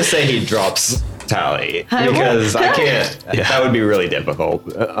I'm gonna say he drops Tally because I can't. Yeah. That would be really difficult.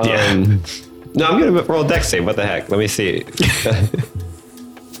 No, I'm gonna roll a dex save. What the heck? Let me see.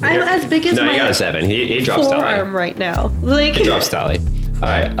 I'm as big as No, my you got a 7. He drops forearm Tally. right now. Like, He drops Tally. All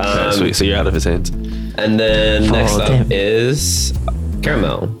right. Sweet. So you're out of his hands. And then next damn. up is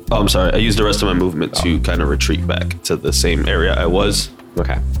Caramel. Oh, I'm sorry. I used the rest of my movement to kind of retreat back to the same area I was.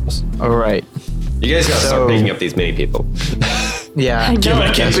 Okay. All right. You guys gotta So- start picking up these mini people. Yeah. I know.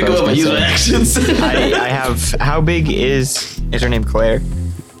 I can't That's pick what them up. I I was use gonna my actions. I have. How big is her name? Claire.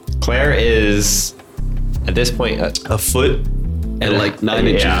 Claire is at this point a foot and like 9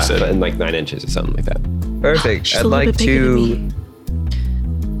 inches. Yeah, you said. and like 9 inches or something like that. Perfect. She's a I'd little like bit bigger than to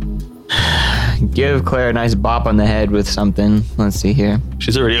me. give Claire a nice bop on the head with something. Let's see here.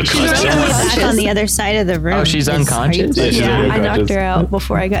 She's already unconscious. Back on the other side of the room. Oh, she's Are you- unconscious? Yeah, she's Yeah, already I knocked unconscious. her out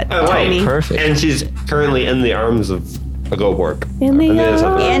before I got Oh, wait. tiny. Perfect. And she's currently in the arms of a Goldborg. In the there's a-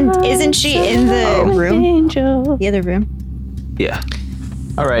 And isn't she in the room? Angel. The other room? Yeah.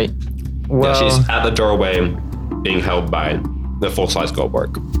 All right. Yeah, Well, she's at the doorway being held by the full-size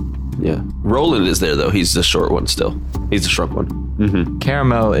Goldborg. Yeah. Roland is there though. He's the short one still. He's the shrunk one.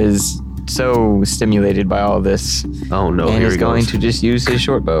 Caramel is so stimulated by all this, Oh no. and here is he going goes. to just use his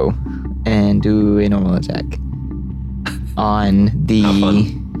short bow and do a normal attack on the How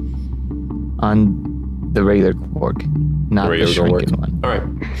fun. on the regular Goldborg, not the, regular shrinking Goldborg. one. All right.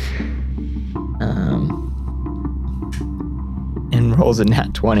 And rolls a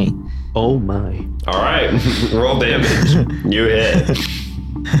nat 20. Oh my. All right. Roll damage. You hit.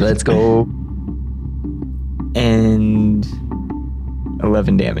 Let's go. And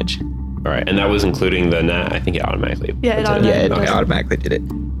 11 damage. All right, and that was including the net. I think it automatically. Yeah, it puts automatically Yeah, it Okay. automatically did it.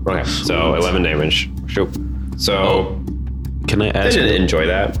 Okay, so 11 damage. Shoot. So Can I I ask? didn't enjoy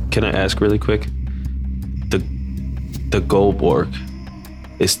that. Can I ask really quick? The Goldborg,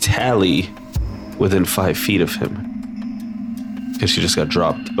 is Tally within 5 feet of him? Because she just got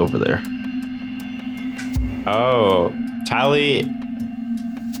dropped over there. Oh, Tally.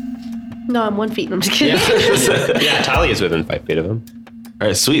 No, I'm 1 feet. I'm just kidding. Yeah, Tally is within 5 feet of him. All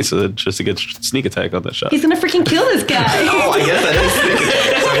right, sweet. So then just a good sneak attack on that shot. He's gonna freaking kill this guy. Oh, I guess that is sneak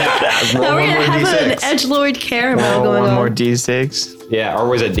attack. So yeah, roll Now we're one gonna more have an D6. edgelord caramel Roll going one on. more d6. Yeah, or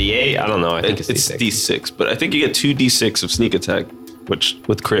was it D8? I don't know. I think it's It's D6. D6, but I think you get 2 D6 of sneak attack, which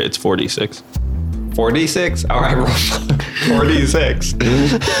with crit it's 4D6. 4D6? All right, roll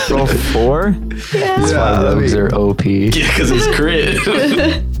 4D6. Roll 4? Yeah. Rogues are OP. Yeah, because it's crit.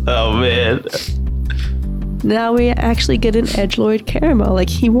 Oh man. Now we actually get an edgelord caramel like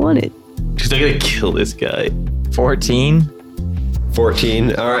he wanted. They're gonna kill this guy. 14.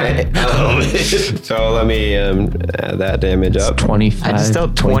 14. All right. So let me add that damage up. 25. I just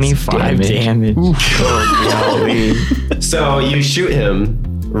dealt 25 damage. Oh, golly. So you shoot him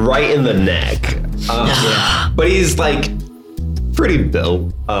right in the neck. But he's like pretty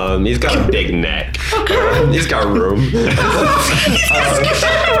built. He's got a big neck. He's got room.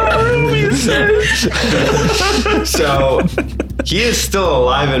 So he is still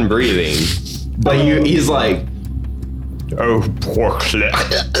alive and breathing. But he's like, oh, poor Claire.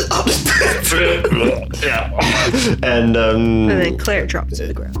 And And then Claire drops to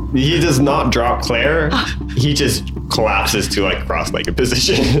the ground. he does not drop Claire. He just collapses to like cross-legged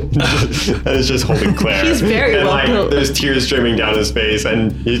position. And it's just holding Claire. He's very and, well like, built. there's tears streaming down his face,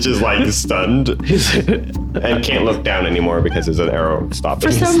 and he's just like stunned and can't look down anymore because there's an arrow stopping. For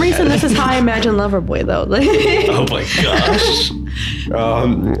his some reason, head. this is how I imagine Loverboy, though. Oh my gosh.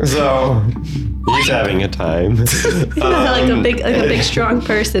 So he's having a time. Like a big, strong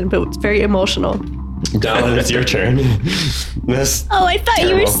person, but it's very emotional. Dallin, it's your turn. Miss. Oh, I thought you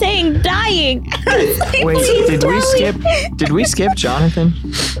were Terrible. saying dying. I was like, Wait, please did we tell me. skip? Did we skip Jonathan?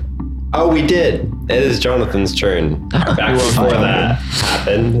 Oh, we did. It is Jonathan's turn. Back before that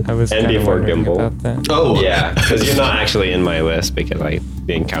happened, I was and kinda before wondering Gimbal. about that. Oh Yeah, because you're not actually in my list because like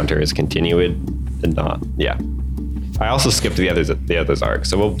the encounter is continued and not. Yeah. I also skipped the others arc,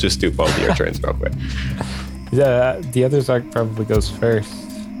 so we'll just do both of your turns real quick. The other Zark probably goes first.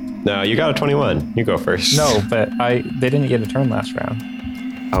 No, you got a 21. You go first. No, but they didn't get a turn last round.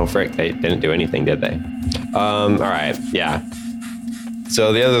 Oh, frick. They didn't do anything, did they? All right. Yeah.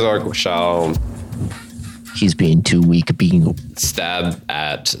 So the others arc shall He's being too weak being. stab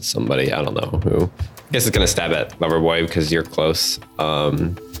at somebody. I don't know who. I guess it's gonna stab at Loverboy because you're close.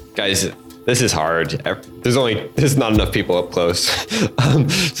 Guys, this is hard. There's not enough people up close.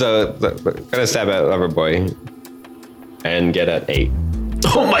 So gonna stab at Loverboy and get at 8.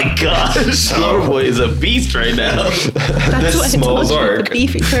 Oh my gosh. Loverboy is a beast right now. That's what I small told you. Zark The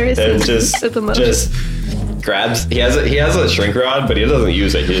beefy person. and just At the most. grabs. He has a shrink rod, but he doesn't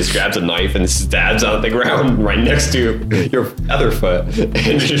use it. He just grabs a knife and stabs on the ground right next to your other foot, and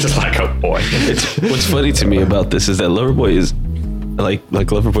you're just like, oh boy. What's funny to me about this is that Loverboy is like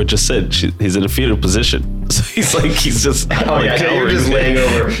Loverboy just said, he's in a fetal position. So he's just Oh yeah, you're just laying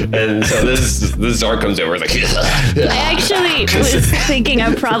over, and so this Zark comes over. It's like, I actually was thinking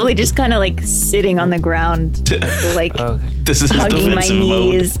I'm probably just kind of like sitting on the ground, like This is hugging my defensive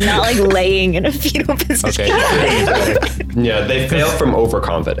knees, not like laying in a fetal position. yeah, they fail from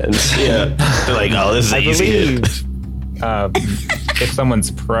overconfidence. Yeah. They're like, oh, this is I easy. believe if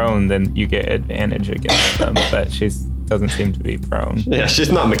someone's prone, then you get advantage against them, but she doesn't seem to be prone. Yeah,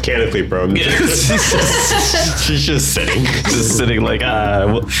 she's not mechanically prone. She's just sitting. Just sitting like,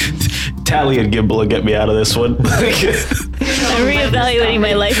 well, Tally and Gimbal will get me out of this one. I'm reevaluating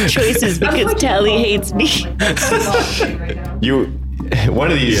my life choices because Tally hates me.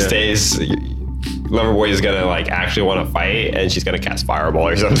 One of these days, Loverboy is gonna like actually want to fight, and she's gonna cast Fireball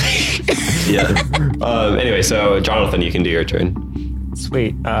or something. Yeah. Anyway, so Jonathan, you can do your turn.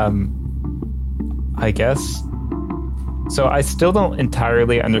 Sweet. I guess. So I still don't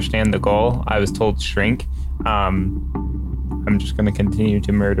entirely understand the goal. I was told shrink. I'm just going to continue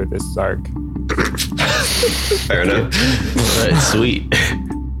to murder this Zark. Fair enough. All right, sweet.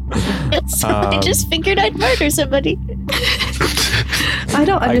 I just figured I'd murder somebody. I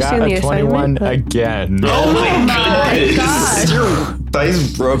don't I got understand the a 21 assignment. But again. Oh my goodness. Is your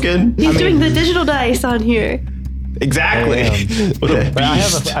dice broken? he's doing the digital dice on here. Exactly. What a But I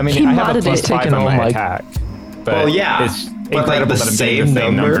have beast. a, I mean, He I have a modded plus it. 5 Taking on all my my- attack. But Well, yeah, it's but, like, incredible the that I'm getting the same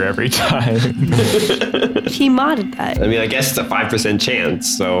same number? number every time. He modded that. I mean, I guess it's a 5%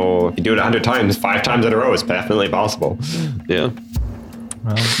 chance. So if you do it 100 times, 5 times in a row, it's definitely possible. Yeah.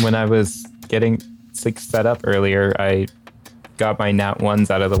 Well, when I was getting 6 set up earlier, I got my nat 1s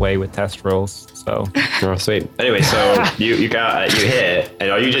out of the way with test rolls. So Oh, sweet. Anyway, so you hit,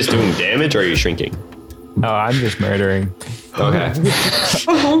 and are you just doing damage or are you shrinking? I'm just murdering. Okay.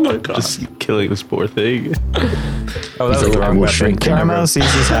 Oh my god. Just killing this poor thing. Oh, that was like, the I wrong will weapon. shrink Caramel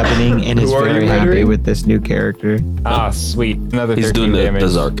sees this happening and is Who are you very happy murdering? with this new character. Ah, sweet. Another 13 He's doing damage. the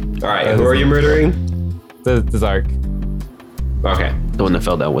Zark. All right. Who are you murdering? The Zark. Okay. The one that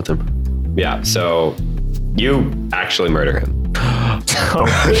fell down with him. Yeah. So you actually murder him.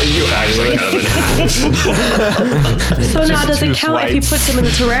 You actually cut him in half. So now does it two count if he swipes. puts him in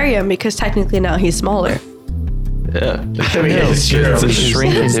the terrarium because technically now he's smaller? Yeah. I mean, it's true.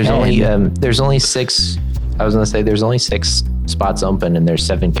 Shrinking. There's only 6. I was gonna say there's only 6 spots open and there's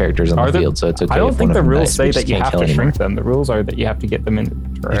 7 characters on the field, so it's okay. I don't if think one the of them rules dies. say We that just you can't have kill to anymore. shrink them. The rules are that you have to get them in.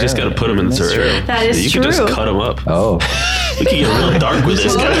 You just got to put them in the terrarium. That is You true. can just cut them up. Oh, We can get real dark with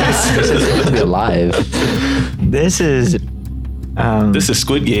this, guys. be alive. This is This is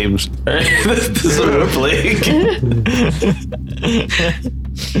Squid Games. This is what we're playing.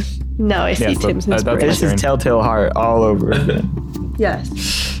 No, I see Yeah, so Tim's that's- inspiration. this is Telltale Heart all over again. Yes.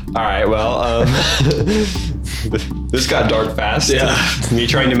 All right, well, this got dark fast. Yeah. Me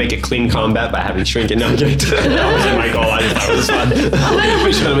trying to make it clean combat by having shrink it. No, that wasn't my goal. I just thought it was fun.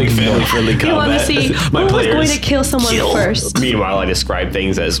 We're trying to make family-friendly combat. You want to see My who was players going to kill someone first? Meanwhile, I describe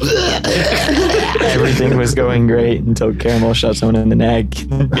things as Everything was going great until Caramel shot someone in the neck.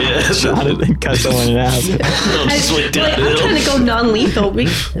 Yeah, Shot it and cut someone in half. just went I'm trying to go non-lethal.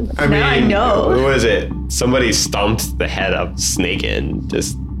 Now I know. What was it? Somebody stomped the head of the snake in.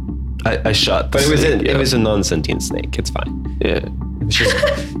 Just, I shot. but it was a a non-sentient snake. It's fine. yeah.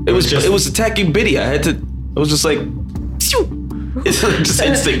 It was attacking Biddy. I was just like, it's just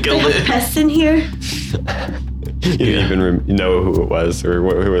instant killed They have it. pests in here. You didn't even know who it was or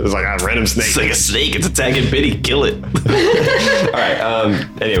who it was. Like a random snake. It's like a snake. It's attacking Biddy. Kill it. All right.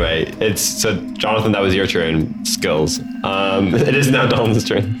 Anyway, it's so Jonathan. That was your turn. Skills. It is now Donald's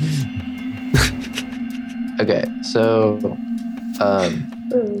turn. Okay, so I'm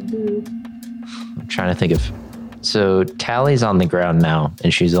trying to think of. So Tally's on the ground now,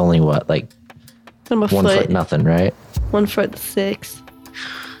 and she's only what, like I'm a 1 foot nothing, right? 1'6".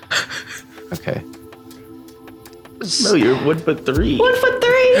 Okay. No, you're 1'3".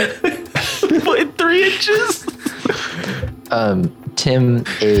 1'3". 1'3" inches. Tim,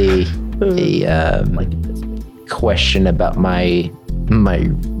 a question about my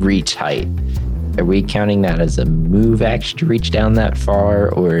reach height. Are we counting that as a move action to reach down that far,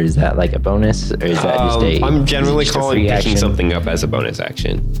 or is that like a bonus, or is that just a? I'm generally just a calling free picking action? something up as a bonus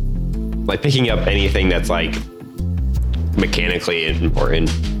action, like picking up anything that's like mechanically important.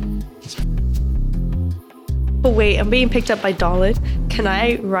 But wait, I'm being picked up by Dalit. Can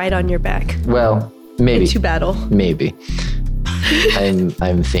I ride on your back Well, maybe. into battle? Maybe.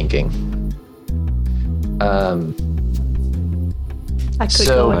 I'm thinking. I could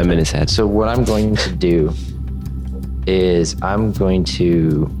So- go I'm into in his head. So what I'm going to do is I'm going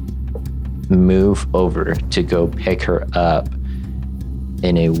to move over to go pick her up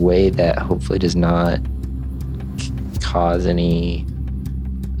in a way that hopefully does not cause any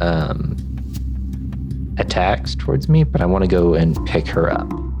attacks towards me, but I want to go and pick her up.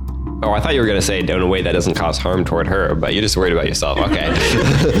 Oh, I thought you were gonna say in a way that doesn't cause harm toward her, but you're just worried about yourself. Okay.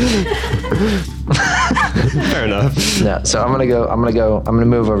 Fair enough. No, so I'm gonna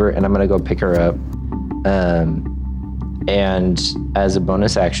move over and I'm gonna go pick her up. And as a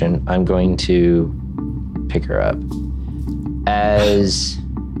bonus action, I'm going to pick her up. As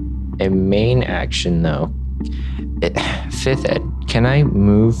a main action though, 5th ed, can I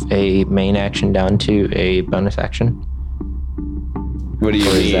move a main action down to a bonus action? What do you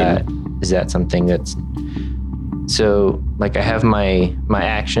Or mean? is that something that's so like I have my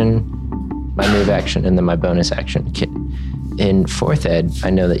action, my move action, and then my bonus action. In 4th ed, I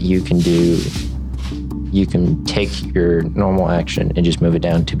know that you can take your normal action and just move it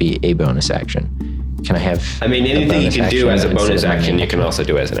down to be a bonus action. Can I have? I mean, a anything you bonus can do action as a instead bonus of my action, main you can also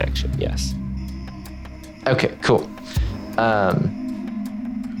do as an action. Yes. Okay, cool.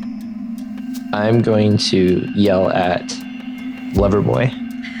 I'm going to yell at Loverboy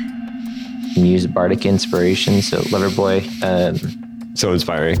and use bardic inspiration. So Loverboy, So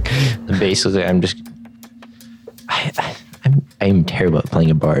inspiring. basically, I'm terrible at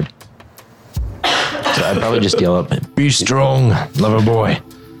playing a bard. So I'd probably just yell up, "Be strong, Loverboy."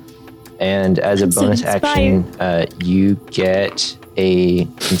 And as a bonus action, you get a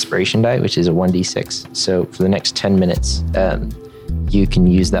inspiration die, which is a 1d6. So for the next 10 minutes, you can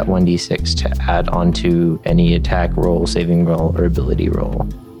use that 1d6 to add on to any attack roll, saving roll, or ability roll.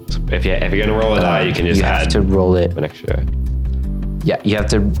 If you're gonna roll a die, you can just you have add to roll it. an extra. Yeah,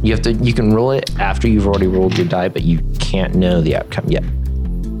 you can roll it after you've already rolled your die, but you can't know the outcome yet.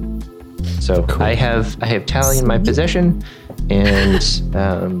 So I have Tally in my possession, and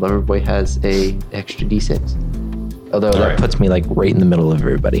Loverboy has a extra d6. Although that Alright. puts me like right in the middle of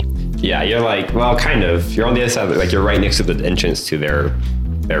everybody. Yeah, you're like, well, kind of. You're on the other side, like you're right next to the entrance to their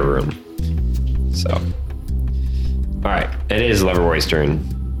room. So, all right, it is Loverboy's turn.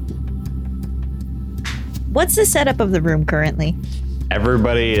 What's the setup of the room currently?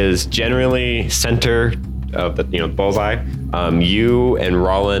 Everybody is generally center of the bullseye. You and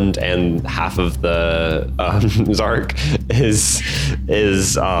Roland and half of the Zark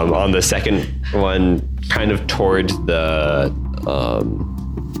is on the second one, kind of toward the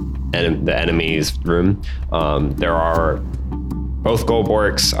the enemy's room. There are both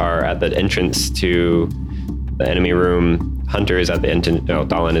Golborks are at the entrance to the enemy room. Hunter is at the entrance. No,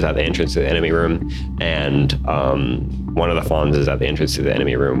 Dallin is at the entrance to the enemy room, and one of the Fawns is at the entrance to the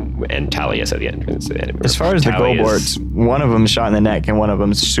enemy room, and Tally is at the entrance to the enemy room. As far as Tally the Golborks, one of them's shot in the neck and one of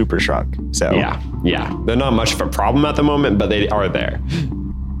them's super shrunk. So yeah, they're not much of a problem at the moment, but they are there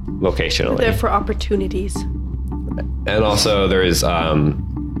locationally. There for opportunities. And also, there is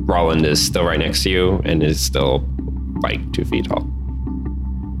Roland is still right next to you and is still like 2 feet tall.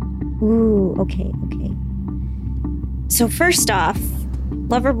 Ooh, okay. So first off,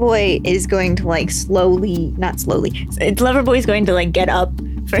 Loverboy is going to Loverboy is going to like get up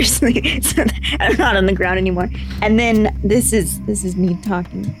firstly, so that I'm not on the ground anymore. And then this is me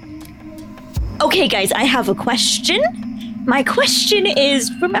talking. Okay, guys, I have a question. My question is,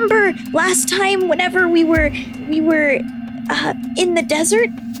 remember last time whenever we were in the desert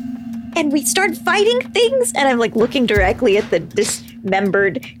and we started fighting things, and I'm like looking directly at the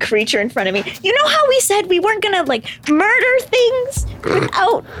dismembered creature in front of me. You know how we said we weren't gonna like murder things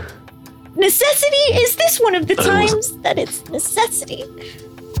without necessity? Is this one of the times that it's necessity?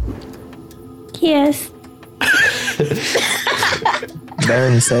 Yes.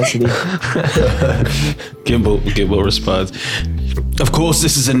 bare necessity. Gimble responds, "Of course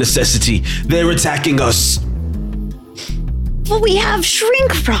this is a necessity. They're attacking us." Well, we have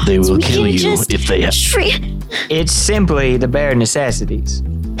shrink frogs. They will we kill can you just if they have. It's simply the bare necessities.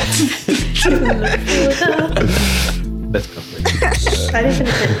 That's coming. I didn't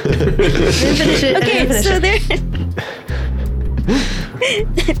finish it. Okay, so there.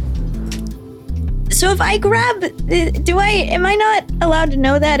 So if I grab, am I not allowed to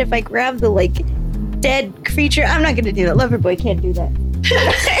know that if I grab the like dead creature? I'm not gonna do that. Loverboy can't do that.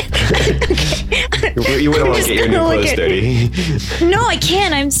 You wouldn't want to get your new clothes dirty. No, I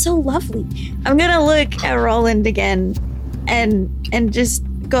can't. I'm so lovely. I'm gonna look at Roland again, and just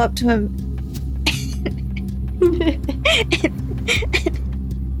go up to him.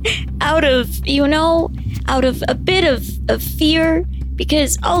 out of a bit of fear,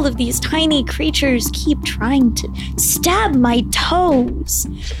 because all of these tiny creatures keep trying to stab my toes.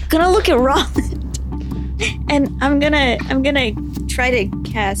 Gonna look at Roland, and I'm gonna try to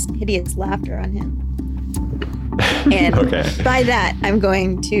cast Hideous Laughter on him. And Okay. by that, I'm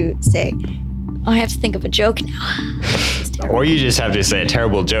going to say, I have to think of a joke now. Or you just have to say a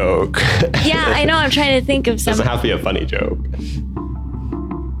terrible joke. Yeah, I know. I'm trying to think of Doesn't something. have to be a funny joke.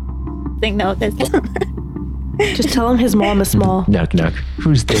 No, that's Just tell him his mom is small. Knock, knock.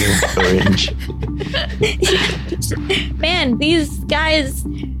 Who's there? Orange. Man, these guys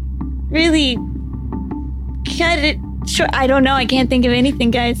really cut it short. I don't know. I can't think of anything,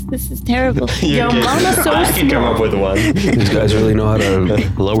 guys. This is terrible. Yo, mama's so I can come up with one. These guys really know how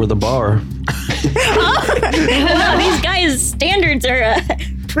to lower the bar. Wow, these guys' standards are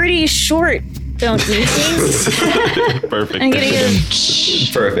pretty short, don't you think? Perfect. I'm gonna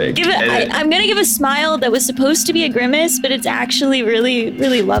Perfect. I'm gonna give a smile that was supposed to be a grimace, but it's actually really,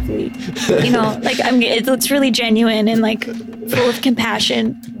 really lovely. You know, like it's really genuine and like full of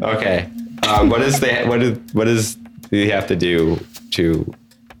compassion. Okay. What do you have to do to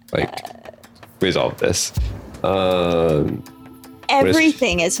like resolve this?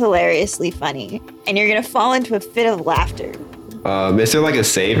 Everything is hilariously funny, and you're gonna fall into a fit of laughter. Is there like a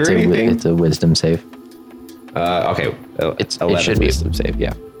save or anything? It's a wisdom save. Okay. It 11 should be. wisdom save.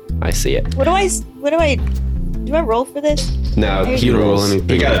 Yeah, I see it. Do I roll for this? No, You he don't roll rolls. anything.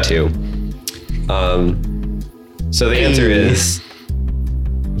 He got a 2. So the answer is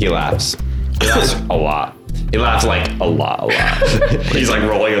he laughs. He laughs a lot. He laughs like a lot. He's like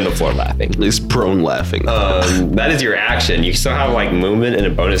rolling on the floor laughing. He's prone laughing. That is your action. You still have like movement and a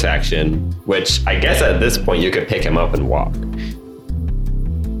bonus action, which I guess at this point you could pick him up and walk.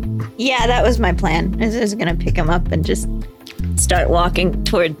 Yeah, that was my plan. I was gonna pick him up and just start walking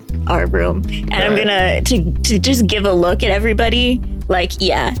toward our room, and I'm gonna to just give a look at everybody. Like,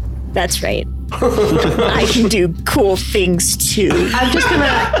 yeah, that's right. I can do cool things too. I'm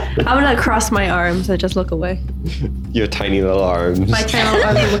gonna cross my arms and just look away. Your tiny little arms. My tiny little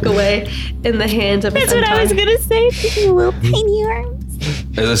arms and look away in the hands of a That's what I was gonna say. You little tiny arms.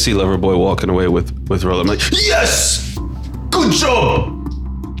 As I see Loverboy walking away with Roland, I'm like, yes! Good job!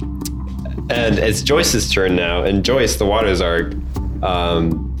 And it's Joyce's turn now, and Joyce, the water Zarg,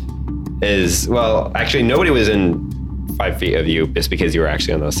 actually nobody was in 5 feet of you just because you were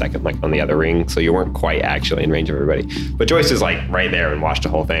actually on the second, like on the other ring, so you weren't quite actually in range of everybody. But Joyce is like right there and watched the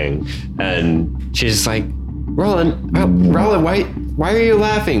whole thing, and she's just like, Roland, why are you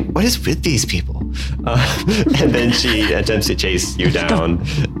laughing? What is with these people? And then she attempts to chase you down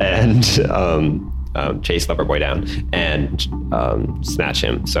and chase Loverboy down and snatch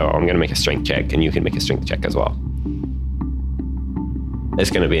him. So I'm going to make a strength check, and you can make a strength check as well. It's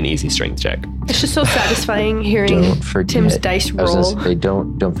going to be an easy strength check. It's just so satisfying hearing Don't forget. Tim's dice I was roll. gonna say,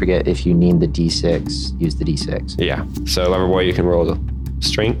 don't forget, if you need the D6, use the D6. Yeah. So Loverboy, you can roll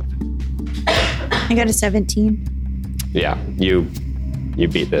strength. I got a 17. Yeah, you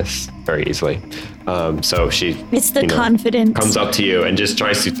beat this very easily. So she It's the confidence. comes up to you and just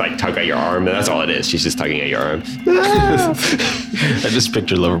tries to like tug at your arm, and that's all it is. She's just tugging at your arm. I just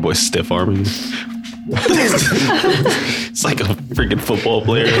picture Loverboy stiff arming. It's like a freaking football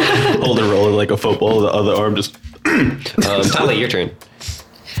player holding rolling like a football. The other arm just. Tali, your turn.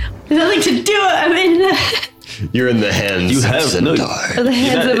 There's nothing to do. I'm in the, You're in the hands. You have no. the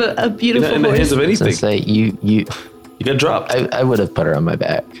hands of a You're beautiful not in the hands voice. of I was anything. gonna say, you You got dropped. I would have put her on my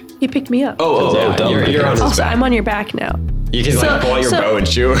back. He picked me up. Oh, dumb. you're on his Also, back. I'm on your back now. You can like pull out your bow and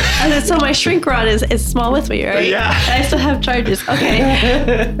shoot. And then, so my shrink rod is small with me, right? Yeah. And I still have charges. Okay.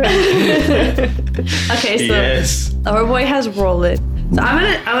 Okay, so Yes. our boy has rolled. So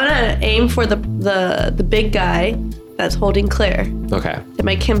I'm gonna aim for the big guy that's holding Claire Okay. to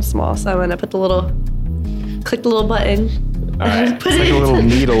make him small. So I'm gonna put click the little button. All right. Put Like a little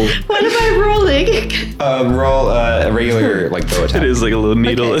needle. What am I rolling? Roll a regular like bow attack. It is like a little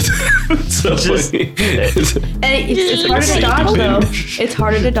needle. Okay. It's so funny. And it's harder to safety dodge pin. though. It's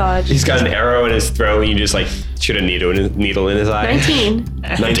harder to dodge. He's got an arrow in his throat, and you just like shoot a needle in his eye. 19.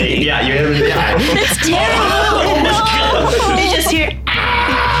 19. Yeah, you hit him in the eye. That's terrible. You just hear.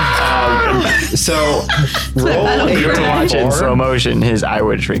 So roll I don't a care. You have to watch it in slow d4. motion. His eye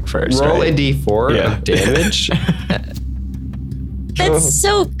would shrink first. Roll right? a d4 Yeah. of damage. That's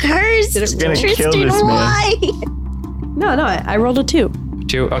so cursed. Did it gonna kill Tristan, this man. why? No, I rolled a 2.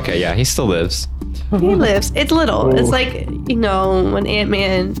 2. Okay, yeah, he still lives. He lives. It's little. It's like, when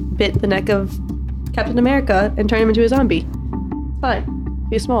Ant-Man bit the neck of Captain America and turned him into a zombie. Fine.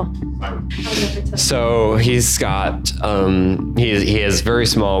 He's small. So he's got he is very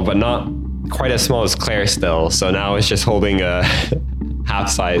small, but not quite as small as Claire still. So now he's just holding a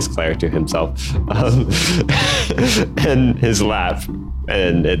half-size Claire to himself in his lap,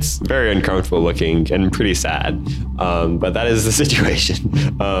 and it's very uncomfortable looking and pretty sad. But that is the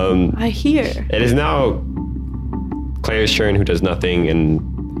situation. I hear. It is now Claire's turn, who does nothing, and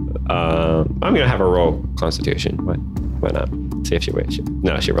I'm gonna have her roll Constitution. Why not? See if she wins.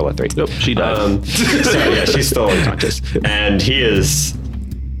 No, she rolled a 3. Nope, she died. So yeah, she's still unconscious, and he is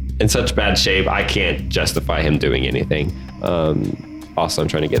in such bad shape. I can't justify him doing anything. Also, I'm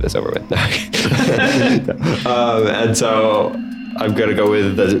trying to get this over with. And so I'm gonna go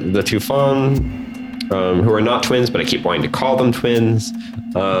with the two Fawn, who are not twins, but I keep wanting to call them twins.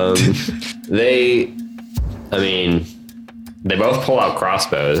 They both pull out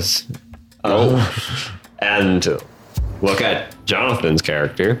crossbows. And look at Jonathan's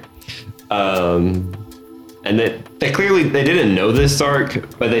character. And they clearly didn't know this, Zark,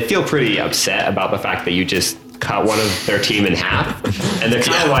 but they feel pretty upset about the fact that you just cut one of their team in half. And they're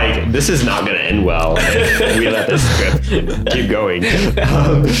kind of like, this is not going to end well if we let this script keep going.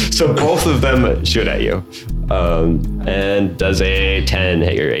 So both of them shoot at you. And does a 10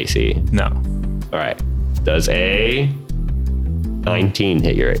 hit your AC? No. All right. Does a 19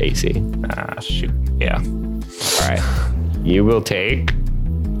 hit your AC? Ah, shoot. Yeah. All right. You will take.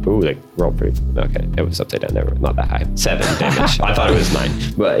 Ooh, they rolled pretty. Okay, it was upside down. Never, not that high. 7 damage. I thought it was 9,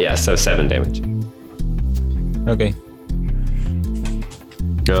 but yeah, so 7 damage. Okay.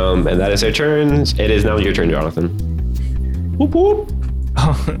 And that is their turns. It is now your turn, Jonathan. Whoop whoop.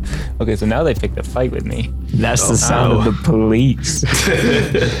 Oh, okay, so now they picked a fight with me. That's the sound of the police.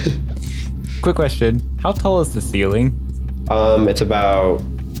 Quick question. How tall is the ceiling? It's about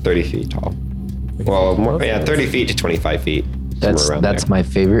 30 feet tall. Well, more, yeah, 30 feet to 25 feet. That's somewhere around there. my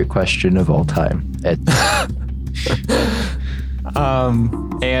favorite question of all time.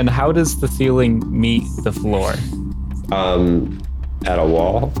 And how does the ceiling meet the floor? At a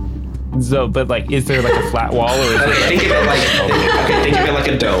wall. So, but like, is there like a flat wall, or is it like, Think of it like think of it like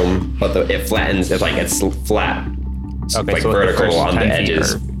a dome, but it flattens. It's like it's flat, okay, like so vertical first on the 10 feet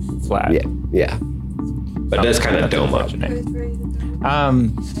edges. are flat? Yeah. But it does kind of That's dome up. unfortunate.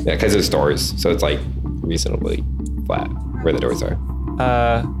 Yeah, because there's doors, so it's like reasonably flat where the doors are.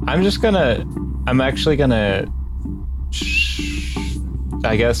 I'm actually gonna,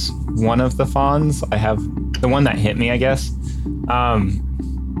 I guess, one of the fawns. I have the one that hit me, I guess.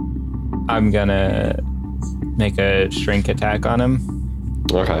 I'm gonna make a shrink attack on him.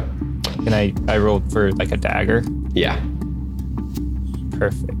 Okay. And I rolled for like a dagger. Yeah.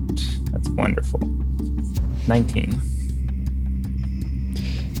 Perfect. That's Wonderful. 19.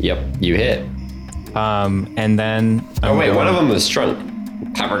 Yep, you hit. And then. Oh wait, one of them was shrunk.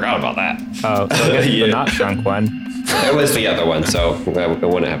 I forgot about that. Oh, so I guess the not shrunk one. It was the other one, so it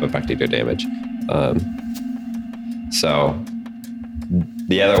wouldn't have affected your damage. So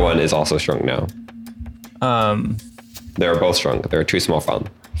the other one is also shrunk now. They're both shrunk. They're too small for them.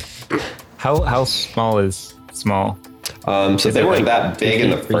 How small is small? So they it weren't like that big in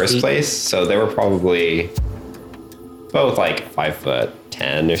the 3 first feet? place. So they were probably both like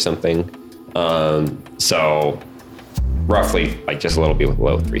 5'10" or something. So roughly like just a little bit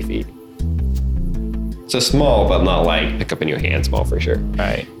below 3 feet. So small, but not like pick up in your hand small for sure.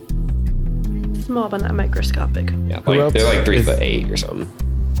 Right. Small, but not microscopic. Yeah, Who like else they're like 3'8" is- or something.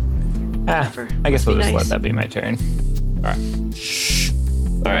 I guess we'll Be just nice. let that be my turn.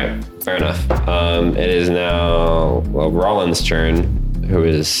 All right, fair enough. It is now Roland's turn, who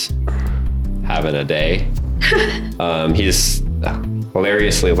is having a day. He's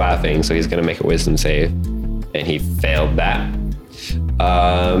hilariously laughing, so he's going to make a wisdom save, and he failed that.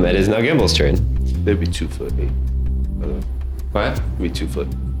 It is now Gimble's turn. They'd be 2 foot 8. What? Be 2 foot.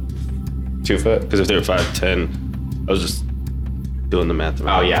 2 foot? Because if they were 5'10", I was just doing the math.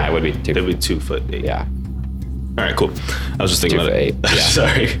 Oh yeah, it would be 2. They'd be 2 foot 8. Yeah, All right, cool. I was just thinking 2 about foot it. 8. Yeah.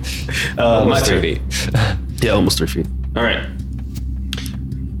 Sorry. almost my 3 turn. feet. Yeah, almost 3 feet. All right.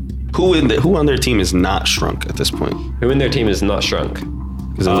 Who on their team is not shrunk at this point? Who in their team is not shrunk?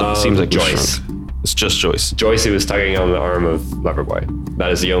 Because it seems like you're Joyce. shrunk. It's just Joyce. Joyce, who was tugging on the arm of Loverboy.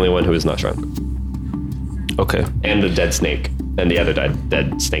 That is the only one who is not shrunk. Okay. And the dead snake. And the other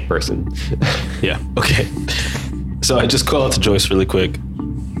dead snake person. Yeah. Okay. So I just call out to Joyce really quick.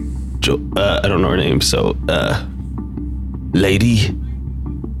 I don't know her name, so lady,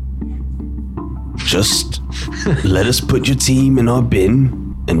 just let us put your team in our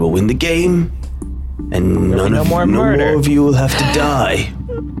bin, and we'll win the game, and no more of you will have to die.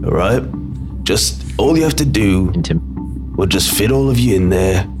 All right. Just all you have to do. We'll just fit all of you in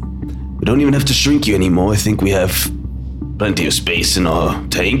there. We don't even have to shrink you anymore. I think we have plenty of space in our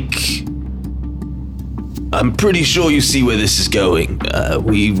tank. I'm pretty sure you see where this is going.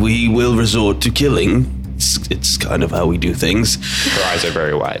 We will resort to killing. It's kind of how we do things. Her eyes are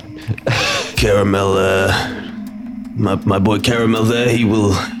very wide. Caramel, my boy Caramel there, he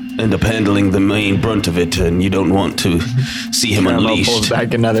will end up handling the main brunt of it, and you don't want to see him Caramel unleashed. pulls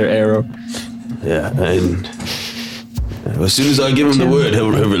back another arrow. Yeah, and as soon as I give him the word, he'll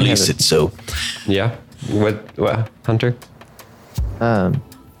release it. So, Yeah. What Hunter?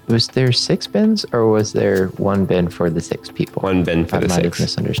 Was there 6 bins, or was there 1 bin for the 6 people? 1 bin for I the might 6. have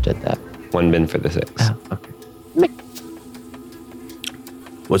misunderstood that. 1 bin for the 6. Oh, okay.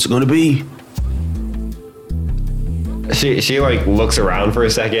 what's it going to be? She like looks around for a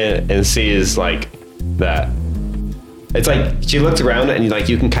second and sees like that. It's like she looks around and like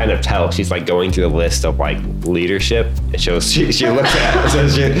you can kind of tell she's like going through the list of like leadership. It shows she looks at so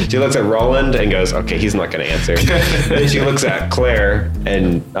she looks at Roland and goes, okay, he's not going to answer. Then she looks at Claire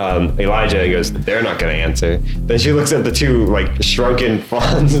and Elijah and goes, they're not going to answer. Then she looks at the 2 like shrunken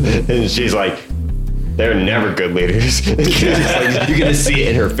fawns and she's like, they're never good leaders. She's like, you're gonna see it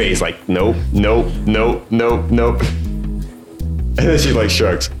in her face, like nope, nope, nope, nope, nope. And then she like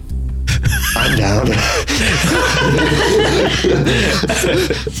shrugs. I'm down.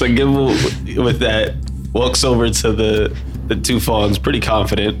 So Gimble, with that, walks over to the 2 fawns, pretty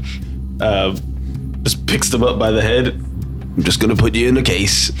confident. Just picks them up by the head. I'm just gonna put you in a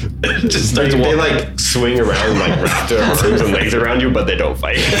case. Just starts They walking. like swing around, like wrap their arms and legs around you, but they don't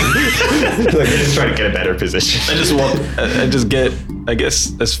fight. Like they just try to get a better position. I just walk. I just get. I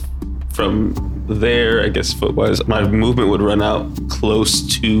guess as from there. I guess foot-wise, my movement would run out close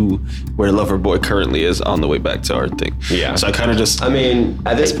to where Loverboy currently is on the way back to our thing. Yeah. So I kind of just. I mean,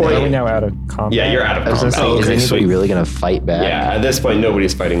 at this point, Are we now out of combat? yeah, you're out of I was gonna combat. say, is okay, anybody sweet. really gonna fight back? Yeah, at this point,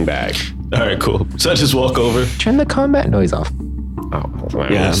 nobody's fighting back. All right, cool. So I just walk over. Turn the combat noise off. Oh,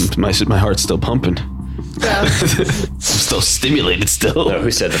 Yeah, my heart's still pumping. Yeah. I'm still stimulated still. No, who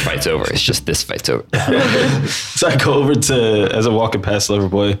said the fight's over? It's just this fight's over. So I go over to, as I'm walking past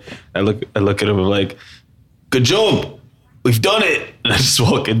Loverboy, I look at him, I'm like, good job, we've done it. And I just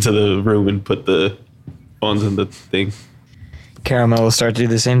walk into the room and put the pawns in the thing. Caramel will start to do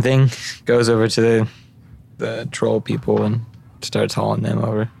the same thing. Goes over to the troll people and starts hauling them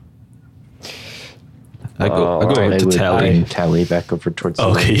over. I go over I to would Tally. bring Tally back over towards the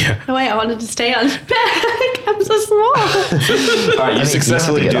Okay, yeah. Oh, wait, I wanted to stay on back. I'm so small. All right, you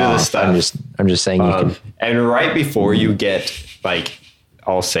successfully do this stuff. I'm just saying you can. And right before you get like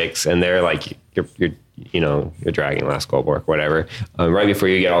all 6, and they're like you're dragging last Goldborg, whatever. Right before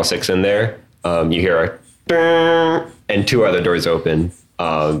you get all 6 in there, you hear a ding, and 2 other doors open,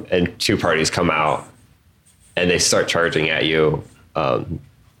 and 2 parties come out, and they start charging at you,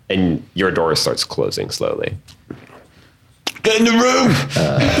 and your door starts closing slowly. Get in the room!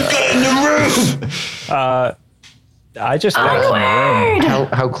 Get in the room! I just got from the room.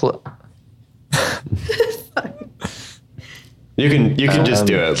 How close? You can just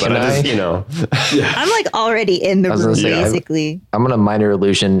do it, but can I just, I'm like already in the was room, gonna say, basically. I'm gonna minor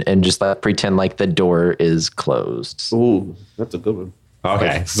illusion and just pretend like the door is closed. Ooh, that's a good one.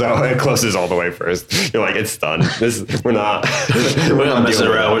 Okay, so it closes all the way first. You're like, it's done. We're not messing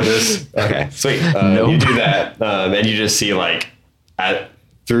around with this. Okay, sweet. You do that, and you just see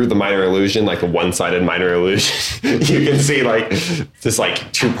through the minor illusion, like the one-sided minor illusion, you can see just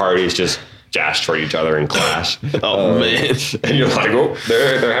 2 parties just dash toward each other and clash. Oh man! And you're like, oh,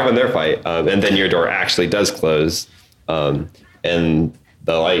 they're having their fight, and then your door actually does close, and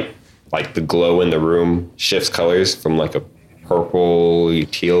the light, the glow in the room, shifts colors from a purple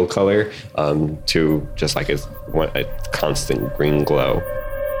teal color to just a constant green glow.